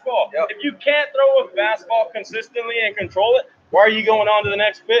fastball. Yep. If you can't throw a fastball consistently and control it, why are you going on to the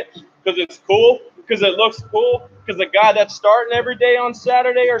next pitch? Because it's cool? Because it looks cool? Because the guy that's starting every day on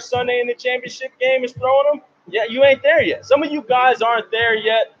Saturday or Sunday in the championship game is throwing them? Yeah, you ain't there yet. Some of you guys aren't there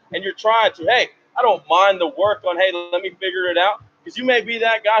yet, and you're trying to. Hey, I don't mind the work on, hey, let me figure it out. Because you may be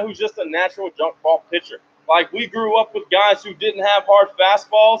that guy who's just a natural jump ball pitcher. Like, we grew up with guys who didn't have hard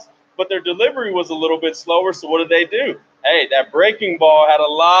fastballs, but their delivery was a little bit slower, so what did they do? Hey, that breaking ball had a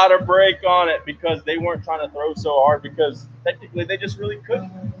lot of break on it because they weren't trying to throw so hard because technically they just really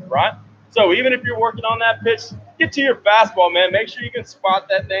couldn't, right? So even if you're working on that pitch, get to your fastball, man. Make sure you can spot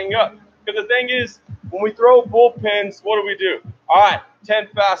that thing up. Because the thing is, when we throw bullpens, what do? All right, 10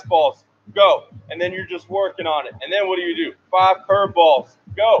 fastballs, go. And then you're just working on it. And then what do? 5 curveballs,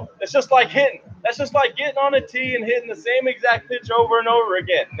 go. It's just like hitting. That's just like getting on a tee and hitting the same exact pitch over and over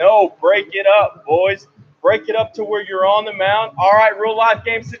again. No, break it up, boys. Break it up to where you're on the mound. All right, real life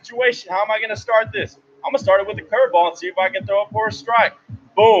game situation. How am I going to start this? I'm going to start it with a curveball and see if I can throw it for a strike.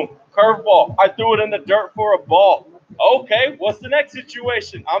 Boom, curveball. I threw it in the dirt for a ball. Okay, what's the next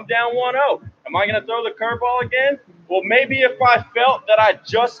situation? I'm down 1-0. Am I going to throw the curveball again? Well, maybe if I felt that I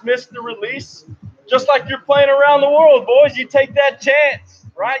just missed the release, just like you're playing around the world, boys, you take that chance,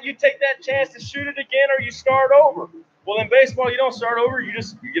 right? You take that chance to shoot it again or you start over. Well, in baseball, you don't start over. You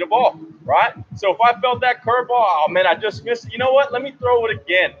get a ball, right? So if I felt that curveball, oh, man, I just missed it. You know what? Let me throw it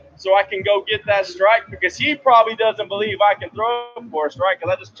again so I can go get that strike because he probably doesn't believe I can throw it for a strike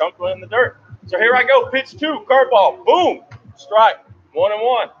because I just chunked it in the dirt. So here I go, pitch 2, curveball, boom, strike, 1-1.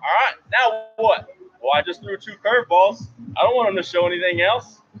 All right, now what? Well, I just threw 2 curveballs. I don't want him to show anything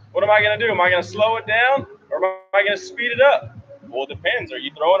else. What am I going to do? Am I going to slow it down or am I going to speed it up? Well, it depends. Are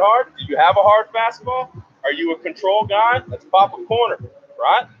you throwing hard? Do you have a hard fastball? Are you a control guy? Let's pop a corner,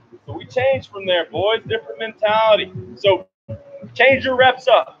 right? So we change from there, boys. Different mentality. So change your reps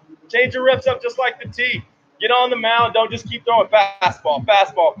up. Change your reps up just like the tee. Get on the mound. Don't just keep throwing fastball,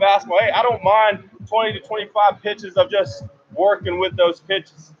 fastball, fastball. Hey, I don't mind 20 to 25 pitches of just working with those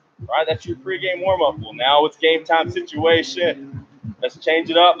pitches, right? That's your pregame warm-up. Well, now it's game time situation. Let's change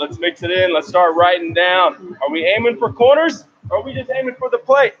it up. Let's mix it in. Let's start writing down. Are we aiming for corners or are we just aiming for the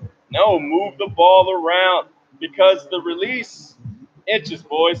plate? No, move the ball around because the release, inches,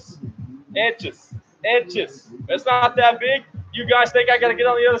 boys, inches. It's not that big. You guys think I got to get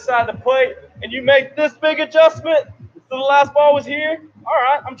on the other side of the plate and you make this big adjustment? So the last ball was here. All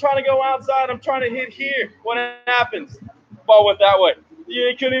right, I'm trying to go outside. I'm trying to hit here. What happens? Ball went that way.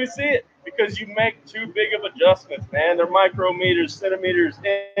 You couldn't even see it because you make too big of adjustments, man. They're micrometers, centimeters,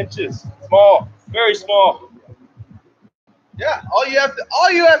 inches, small, very small. Yeah, all you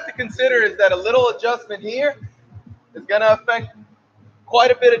have to consider is that a little adjustment here is going to affect quite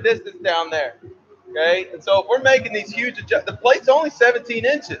a bit of distance down there. Okay, and so if we're making these huge adjustments, the plate's only 17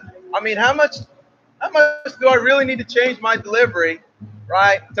 inches. I mean, how much do I really need to change my delivery,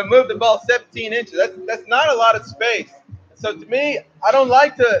 right, to move the ball 17 inches? That's not a lot of space. So to me, I don't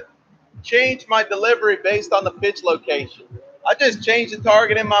like to change my delivery based on the pitch location. I just change the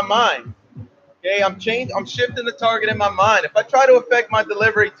target in my mind. Okay, I'm shifting the target in my mind. If I try to affect my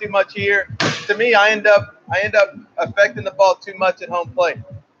delivery too much here, to me, I end up affecting the ball too much at home plate.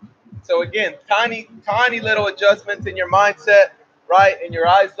 So again, tiny little adjustments in your mindset, right, and your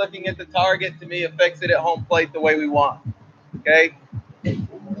eyes looking at the target, to me, affects it at home plate the way we want. Okay.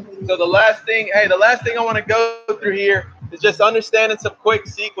 So the last thing I want to go through here is just understanding some quick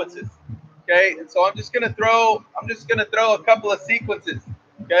sequences. Okay, and so I'm just gonna throw a couple of sequences.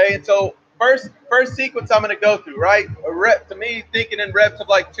 Okay, and so first sequence I'm gonna go through, right? A rep, to me, thinking in reps of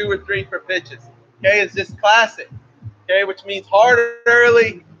like 2 or 3 per pitches. Okay, it's just classic. Okay, which means hard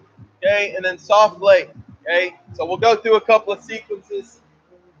early. Okay, and then soft late. Okay, so we'll go through a couple of sequences.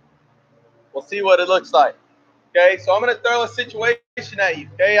 We'll see what it looks like. Okay, so I'm gonna throw a situation at you.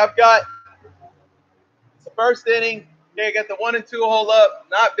 Okay, I've got it's the first inning. Okay, I got the 1 and 2 hole up.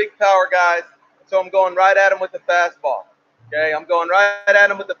 Not big power guys, so I'm going right at him with the fastball. Okay, I'm going right at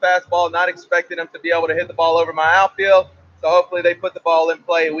him with the fastball, not expecting them to be able to hit the ball over my outfield. So hopefully they put the ball in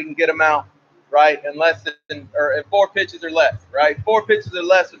play and we can get them out, right, in less than, or in 4 pitches or less, right? 4 pitches or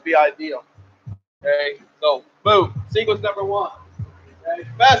less would be ideal. Okay, so boom, sequence number 1. Okay,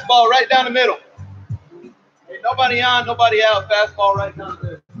 fastball right down the middle. Okay, nobody on, nobody out, fastball right down the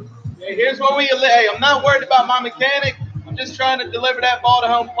middle. Okay, here's what hey, I'm not worried about my mechanic. I'm just trying to deliver that ball to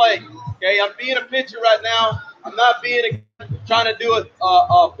home plate. Okay, I'm being a pitcher right now. I'm not trying to do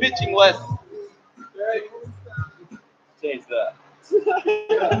a pitching lesson. Okay. Change that.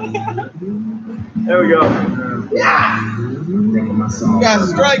 There we go. Yeah. Got a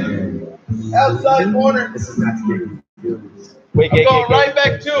strike. Outside corner. This is not to get I'm going right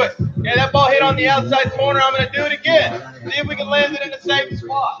back to it. Okay, that ball hit on the outside corner. I'm going to do it again. See if we can land it in the same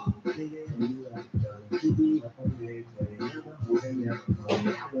spot.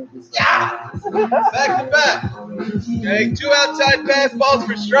 Yeah! Back to back. Okay, 2 outside fastballs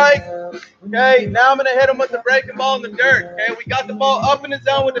for strike. Okay, now I'm going to hit him with the breaking ball in the dirt. Okay, we got the ball up in the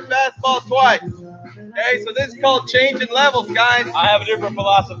zone with the fastball twice. Okay, so this is called changing levels, guys. I have a different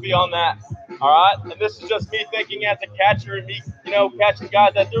philosophy on that. All right, and this is just me thinking as a catcher and me, catching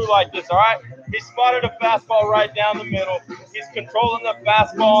guys that threw like this. All right, he spotted a fastball right down the middle. He's controlling the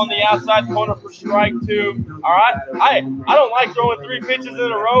fastball on the outside corner for strike 2. All right, I don't like throwing 3 pitches in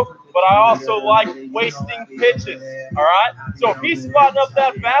a row. but I also like wasting pitches. All right. So if he's spotting up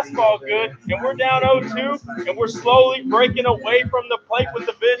that fastball good, and we're down 0-2, and we're slowly breaking away from the plate with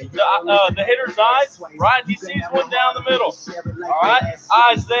the hitter's eyes, right? He sees one down the middle. All right.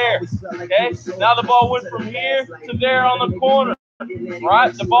 Eyes there. Okay. Now the ball went from here to there on the corner.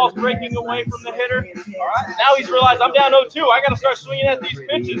 Right, the ball's breaking away from the hitter. All right, now he's realized I'm down 0-2. I got to start swinging at these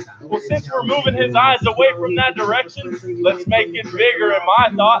pitches. Well, since we're moving his eyes away from that direction, let's make it bigger. In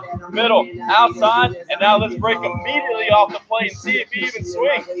my thought, middle, outside, and now let's break immediately off the plate and see if he even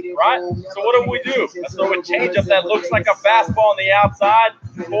swings. Right. So what do? Let's throw a changeup that looks like a fastball on the outside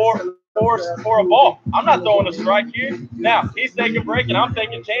for a ball. I'm not throwing a strike here. Now, he's taking break and I'm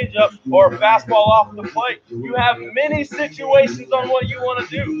taking changeup or a fastball off the plate. You have many situations on what you want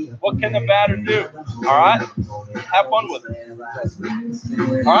to do. What can the batter do? All right? Have fun with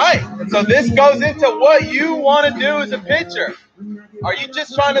it. All right. So this goes into what you want to do as a pitcher. Are you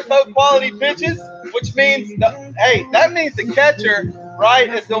just trying to throw quality pitches? Which means, that means the catcher, right,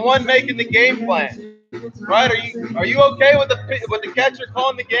 is the one making the game plan. Right? Are you okay with the catcher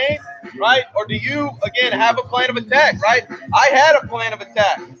calling the game? Right? Or do you again have a plan of attack? Right? I had a plan of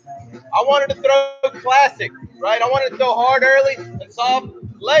attack. I wanted to throw classic. Right? I wanted to throw hard early and soft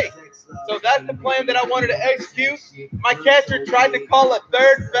late. So that's the plan that I wanted to execute. My catcher tried to call a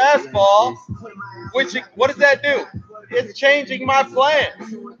third fastball, which what does that do? It's changing my plan.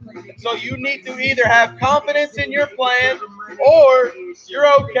 So you need to either have confidence in your plan or you're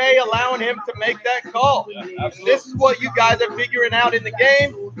okay allowing him to make that call. This is what you guys are figuring out in the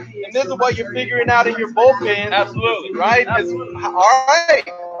game, and this is what you're figuring out in your bullpen. Absolutely. Right? All right.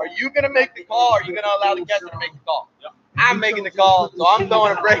 Are you going to make the call, or are you going to allow the catcher to make the call? Yep. I'm making the call, so I'm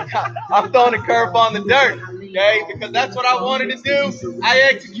throwing a breakout. I'm throwing a curve on the dirt, okay? Because that's what I wanted to do. I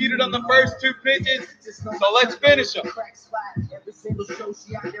executed on the first two pitches, so let's finish them.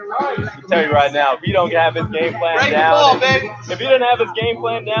 I'll tell you right now, if you don't have his game plan down, if he doesn't have his game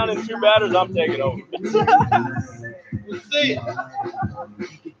plan down in two batters, I'm taking over. We'll see.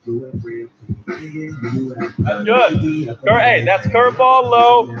 That's good. Hey, that's curveball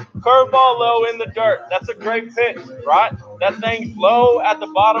low in the dirt. That's a great pitch, right? That thing's low at the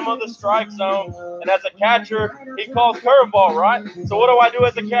bottom of the strike zone. And as a catcher, he calls curveball, right? So what do I do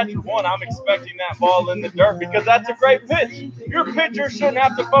as a catcher? One, I'm expecting that ball in the dirt because that's a great pitch. Your pitcher shouldn't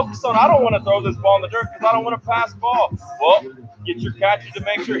have to focus on, I don't want to throw this ball in the dirt because I don't want to pass ball. Well, get your catcher to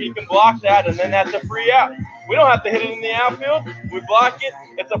make sure he can block that, and then that's a free out. We don't have to hit it in the outfield. We block it.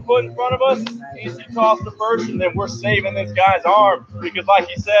 It's a foot in front of us. Easy toss to first, and then we're saving this guy's arm because, like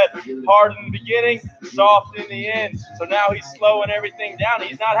he said, hard in the beginning, soft in the end. So now he's slowing everything down.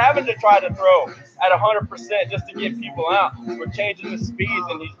 He's not having to try to throw at 100% just to get people out. We're changing the speeds,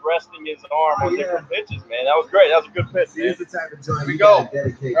 and he's resting his arm on different pitches, man. That was great. That was a good pitch, man. Here we go.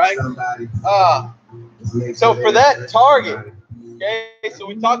 Right? So for that target, okay, so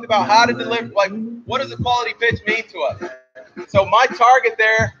we talked about how to deliver, like, what does a quality pitch mean to us? So my target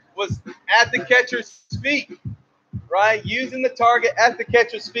there was at the catcher's feet, right? Using the target at the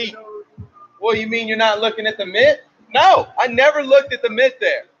catcher's feet. Well, you mean you're not looking at the mitt? No, I never looked at the mitt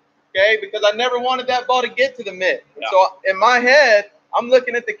there, okay, because I never wanted that ball to get to the mitt. Yeah. So in my head, I'm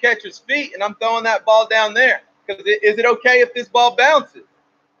looking at the catcher's feet, and I'm throwing that ball down there. Because is it okay if this ball bounces?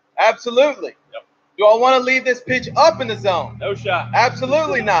 Absolutely. Yep. Do I want to leave this pitch up in the zone? No shot.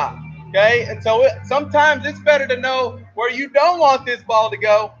 Absolutely not. Okay, and so sometimes it's better to know where you don't want this ball to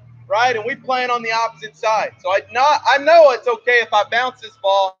go, right? And we playing on the opposite side. So I know it's okay if I bounce this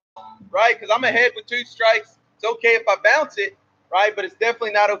ball, right? Because I'm ahead with 2 strikes. It's okay if I bounce it, right? But it's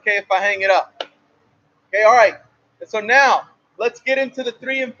definitely not okay if I hang it up. Okay, all right. And so now let's get into the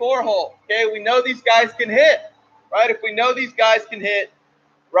 3 and 4 hole. Okay, we know these guys can hit, right? If we know these guys can hit,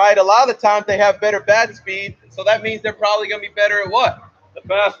 right, a lot of the times they have better bat speed. So that means they're probably going to be better at what? The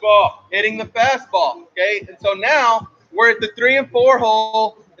fastball. Hitting the fastball, okay? And so now we're at the 3 and 4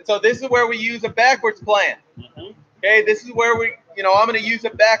 hole, and so this is where we use a backwards plan. Mm-hmm. Okay, this is where I'm going to use a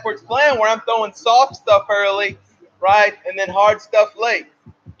backwards plan where I'm throwing soft stuff early, right, and then hard stuff late.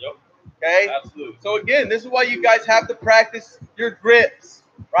 Yep. Okay? Absolutely. So again, this is why you guys have to practice your grips,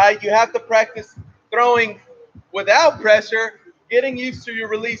 right? You have to practice throwing without pressure, getting used to your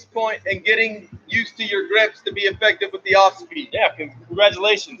release point, and getting used to your grips to be effective with the off speed. Yeah,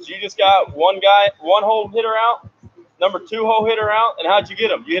 congratulations. You just got one hole hitter out, number 2 hole hitter out, and how'd you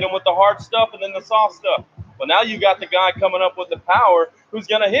get him? You hit him with the hard stuff and then the soft stuff. Well, now you got the guy coming up with the power who's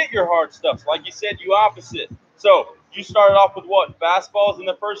going to hit your hard stuff. So like you said, you opposite. So you started off with what? Fastballs in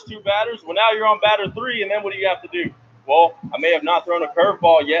the first 2 batters? Well, now you're on batter 3, and then what do you have to do? Well, I may have not thrown a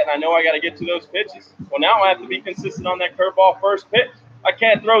curveball yet, and I know I got to get to those pitches. Well, now I have to be consistent on that curveball first pitch. I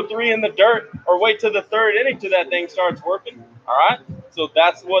can't throw 3 in the dirt or wait till the 3rd inning till that thing starts working. All right. So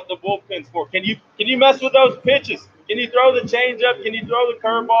that's what the bullpen's for. Can you mess with those pitches? Can you throw the changeup? Can you throw the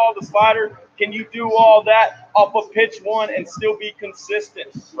curveball, the slider? Can you do all that off of pitch 1 and still be consistent?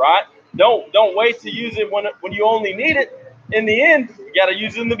 Right. Don't wait to use it when you only need it. In the end, you got to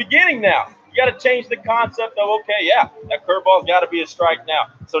use it in the beginning now. You got to change the concept of, okay, yeah, that curveball's got to be a strike now.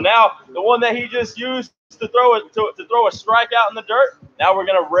 So now the one that he just used to throw a strikeout in the dirt, now we're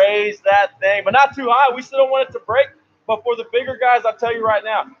going to raise that thing, but not too high. We still don't want it to break. But for the bigger guys, I'll tell you right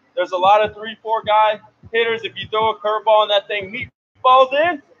now, there's a lot of 3-4 guy hitters. If you throw a curveball and that thing meatballs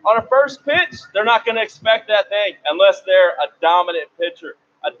in on a first pitch, they're not going to expect that thing unless they're a dominant pitcher.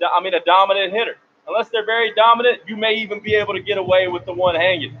 A dominant hitter. Unless they're very dominant, you may even be able to get away with the one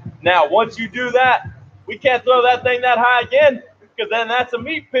hanging. Now, once you do that, we can't throw that thing that high again because then that's a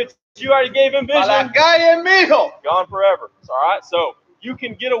meat pitch. You already gave him vision. Gone forever. All right, so you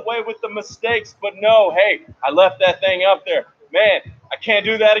can get away with the mistakes, but no, hey, I left that thing up there. Man, I can't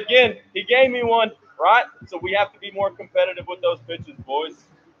do that again. He gave me one, right? So we have to be more competitive with those pitches, boys.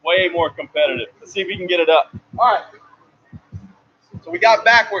 Way more competitive. Let's see if we can get it up. All right. So we got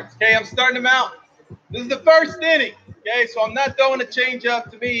backwards. Okay, I'm starting them out. This is the first inning. Okay, so I'm not throwing a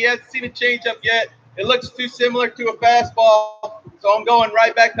changeup. To me, he hasn't seen a changeup yet. It looks too similar to a fastball, so I'm going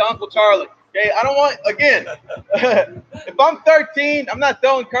right back to Uncle Charlie. Okay, I don't want, again, if I'm 13, I'm not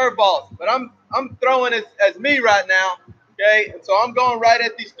throwing curveballs, but I'm throwing as me right now. Okay, and so I'm going right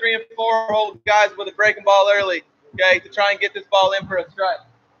at these 3 and 4-hole guys with a breaking ball early. Okay, to try and get this ball in for a strike.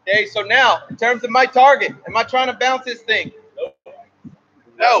 Okay, so now in terms of my target, am I trying to bounce this thing?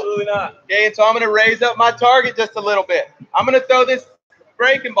 No. Absolutely not. Okay, and so I'm going to raise up my target just a little bit. I'm going to throw this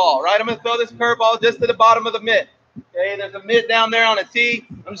breaking ball, right? I'm going to throw this curveball just to the bottom of the mitt. Okay, there's a mitt down there on a tee.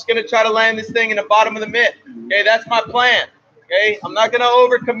 I'm just going to try to land this thing in the bottom of the mitt. Okay, that's my plan. Okay, I'm not going to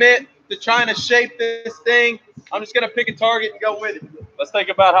overcommit to trying to shape this thing. I'm just going to pick a target and go with it. Let's think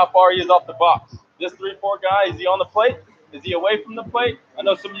about how far he is off the box. This 3-4 guy, is he on the plate? Is he away from the plate? I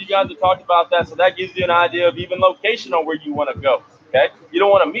know some of you guys have talked about that, so that gives you an idea of even location on where you want to go. Okay, you don't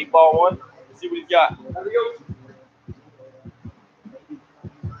want a meatball one. Let's see what he's got.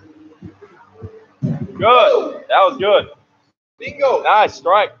 Good. That was good. Bingo. Nice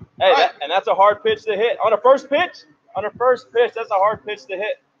strike. Hey, and that's a hard pitch to hit. On a first pitch, that's a hard pitch to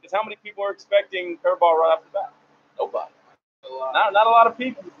hit. Because how many people are expecting curveball right off the bat? Nobody. Not a lot of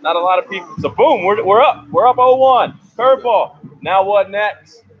people. Not a lot of people. So boom, we're up. We're up 0-1. Curveball. Now what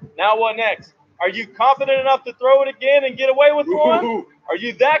next? Are you confident enough to throw it again and get away with one? Are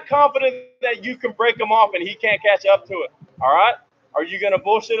you that confident that you can break him off and he can't catch up to it? All right? Are you going to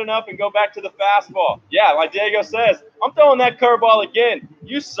bullshit enough and go back to the fastball? Yeah, like Diego says, I'm throwing that curveball again.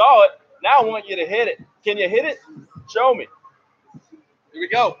 You saw it. Now I want you to hit it. Can you hit it? Show me. Here we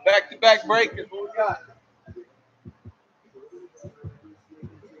go. Back-to-back breakers. What we got?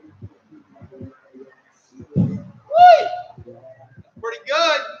 Woo! Pretty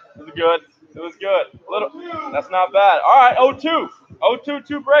good. It was good. It was good. That's not bad. All right, 0-2. 0-2,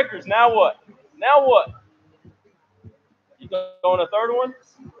 2 breakers. Now what? You going a third one?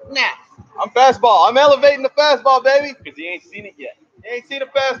 Nah. I'm fastball. I'm elevating the fastball, baby. Because he ain't seen it yet. He ain't seen a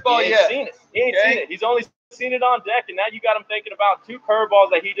fastball He yet. He ain't seen it. He's only seen it on deck, and now you got him thinking about 2 curveballs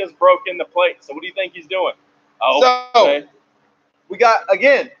that he just broke in the plate. So what do you think he's doing? Oh, okay. We got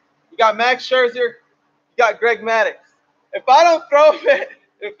Max Scherzer. You got Greg Maddux. If I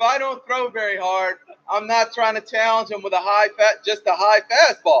don't throw very hard, I'm not trying to challenge him with just a high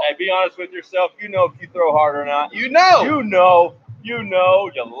fastball. Hey, be honest with yourself. You know if you throw hard or not. You know, you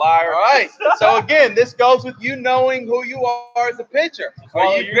liar. All right. So again, this goes with you knowing who you are as a pitcher.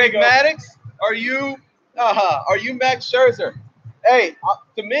 Are you Greg Maddux? Are you Max Scherzer? Hey,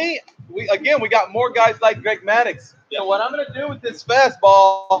 to me, we got more guys like Greg Maddux. So what I'm going to do with this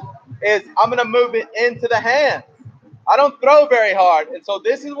fastball is I'm going to move it into the hand. I don't throw very hard, and so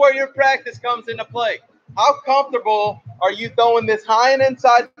this is where your practice comes into play. How comfortable are you throwing this high and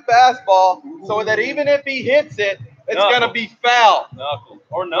inside fastball so that even if he hits it, it's going to be foul? Knuckles.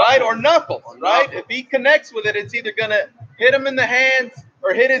 Or knuckles, right? If he connects with it, it's either going to hit him in the hands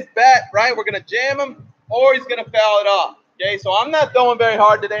or hit his bat, right? We're going to jam him, or he's going to foul it off. Okay, so I'm not throwing very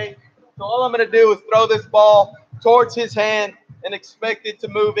hard today. So all I'm going to do is throw this ball towards his hand and expect it to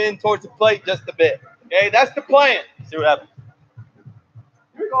move in towards the plate just a bit. Okay, that's the plan. See what happens.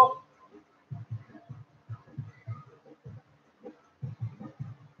 Here we go.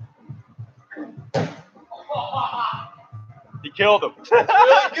 He killed him. That's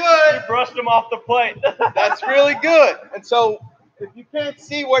really good. He brushed him off the plate. That's really good. And so if you can't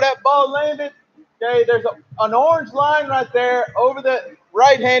see where that ball landed, okay, there's an orange line right there over the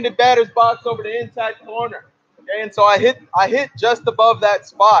right-handed batter's box over the inside corner. Okay, and so I hit just above that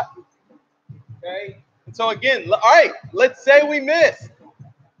spot. Okay, and so again, all right, let's say we missed.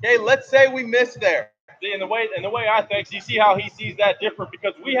 Okay, let's say we missed there. See, and the way I think, you see how he sees that different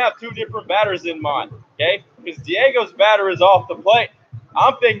because we have two different batters in mind. Okay, because Diego's batter is off the plate.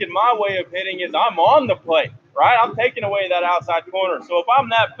 I'm thinking my way of hitting is I'm on the plate, right? I'm taking away that outside corner. So if I'm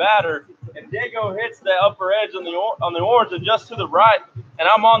that batter and Diego hits the upper edge on the orange and just to the right, and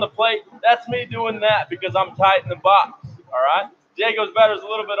I'm on the plate, that's me doing that because I'm tight in the box. All right. Diego's batter's a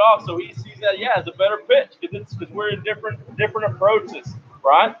little bit off, so he sees that it's a better pitch because we're in different approaches,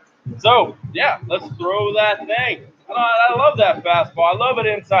 right? So yeah, let's throw that thing. I love that fastball. I love it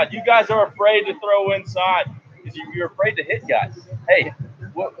inside. You guys are afraid to throw inside because you're afraid to hit guys. Hey,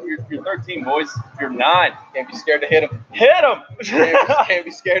 you're 13, boys. You're 9. Can't be scared to hit them. Hit them. Can't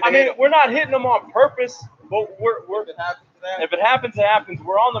be scared to hit them. We're not hitting them on purpose, but if it happens, it happens.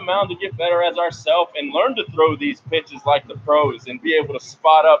 We're on the mound to get better as ourselves and learn to throw these pitches like the pros and be able to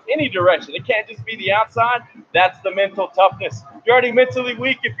spot up any direction. It can't just be the outside. That's the mental toughness. You're already mentally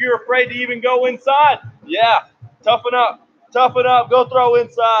weak if you're afraid to even go inside. Yeah, toughen up. Toughen up. Go throw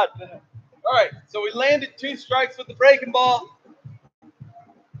inside. All right, so we landed 2 strikes with the breaking ball.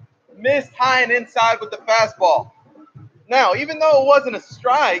 Missed high and inside with the fastball. Now, even though it wasn't a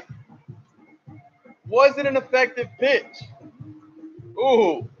strike, was it an effective pitch?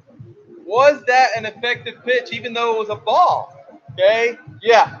 Ooh, was that an effective pitch even though it was a ball? Okay,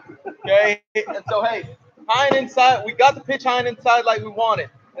 yeah, okay. And so, hey, high and inside, we got the pitch high and inside like we wanted.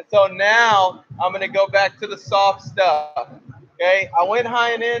 And so now I'm going to go back to the soft stuff. Okay, I went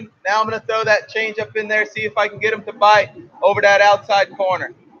high and in. Now I'm going to throw that change up in there, see if I can get him to bite over that outside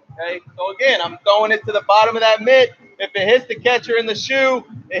corner. Okay, so again, I'm throwing it to the bottom of that mitt. If it hits the catcher in the shoe,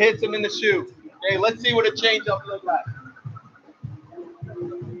 it hits him in the shoe. Okay, let's see what a changeup looks like.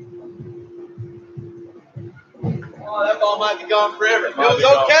 Oh, that ball might be gone forever. It was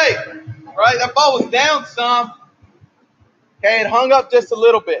okay. All right, that ball was down some. Okay, it hung up just a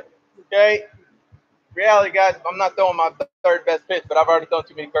little bit. Okay, reality, guys, I'm not throwing my third best pitch, but I've already thrown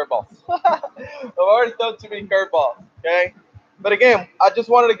too many curveballs. I've already thrown too many curveballs. Okay. But again, I just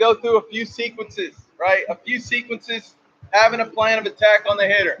wanted to go through a few sequences, right? A few sequences, having a plan of attack on the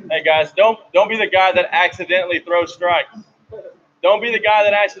hitter. Hey guys, don't be the guy that accidentally throws strikes. Don't be the guy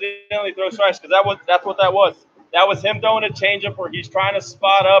that accidentally throws strikes because that's what that was. That was him throwing a changeup where he's trying to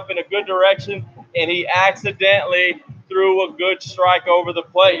spot up in a good direction and he accidentally threw a good strike over the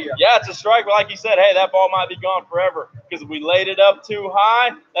plate. Yeah, it's a strike, but like you said, hey, that ball might be gone forever because we laid it up too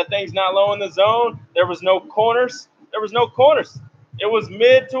high. That thing's not low in the zone. There was no corners. It was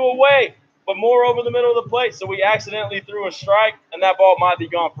mid to away, but more over the middle of the plate. So we accidentally threw a strike, and that ball might be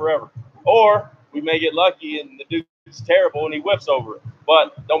gone forever. Or we may get lucky, and the dude's terrible, and he whiffs over it.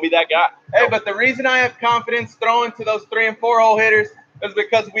 But don't be that guy. Hey, but the reason I have confidence throwing to those 3 and 4 hole hitters is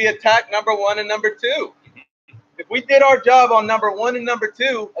because we attacked number 1 and number 2. If we did our job on number 1 and number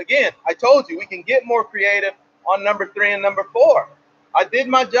 2, again, I told you we can get more creative on number 3 and number 4. I did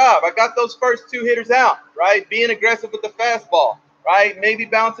my job. I got those first 2 hitters out, right? Being aggressive with the fastball, right? Maybe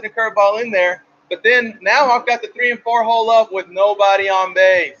bouncing a curveball in there. But then now I've got the 3 and 4 hole up with nobody on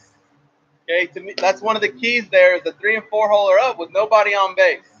base. Okay, to me, that's one of the keys there is the 3 and 4 hole are up with nobody on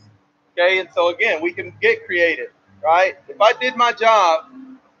base. Okay, and so again, we can get creative, right? If I did my job,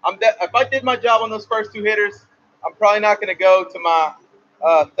 if I did my job on those first 2 hitters, I'm probably not going to go to my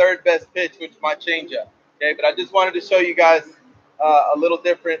third best pitch, which is my changeup. Okay, but I just wanted to show you guys a little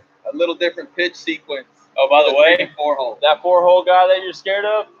different pitch sequence. Oh, by the way, 4 hole. That 4 hole guy that you're scared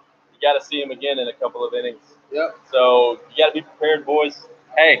of, you got to see him again in a couple of innings. Yep. So you got to be prepared, boys.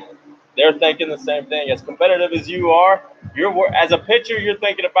 Hey, they're thinking the same thing. As competitive as you are, as a pitcher, you're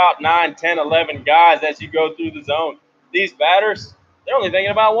thinking about 9, 10, 11 guys as you go through the zone. These batters, they're only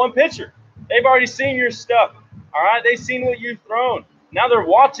thinking about one pitcher. They've already seen your stuff. All right, they've seen what you've thrown. Now they're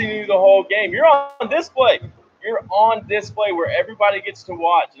watching you the whole game. You're on display. You're on display where everybody gets to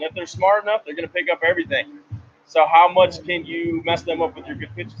watch. And if they're smart enough, they're going to pick up everything. So how much can you mess them up with your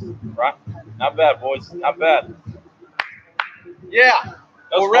good pitches, right? Not bad, boys. Not bad. Yeah.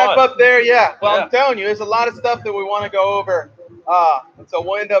 We'll wrap up there. Yeah. Well, I'm telling you, there's a lot of stuff that we want to go over. And so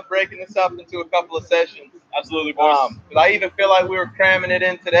we'll end up breaking this up into a couple of sessions. Absolutely, boys. But I even feel like we were cramming it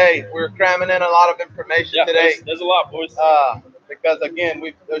in today. We were cramming in a lot of information today. There's a lot, boys. Because, again,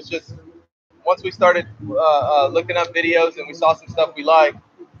 there's just – once we started looking up videos and we saw some stuff we liked,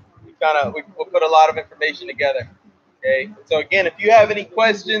 we put a lot of information together. Okay. So again, if you have any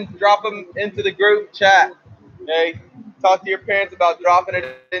questions, drop them into the group chat. Okay. Talk to your parents about dropping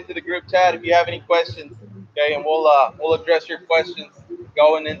it into the group chat if you have any questions. Okay, and we'll address your questions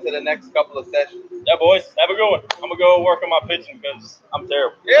going into the next couple of sessions. Yeah, boys, have a good one. I'm gonna go work on my pitching because I'm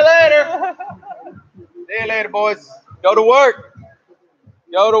terrible. See you later. See you later, boys. Go to work.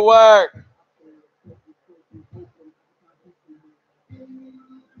 Go to work.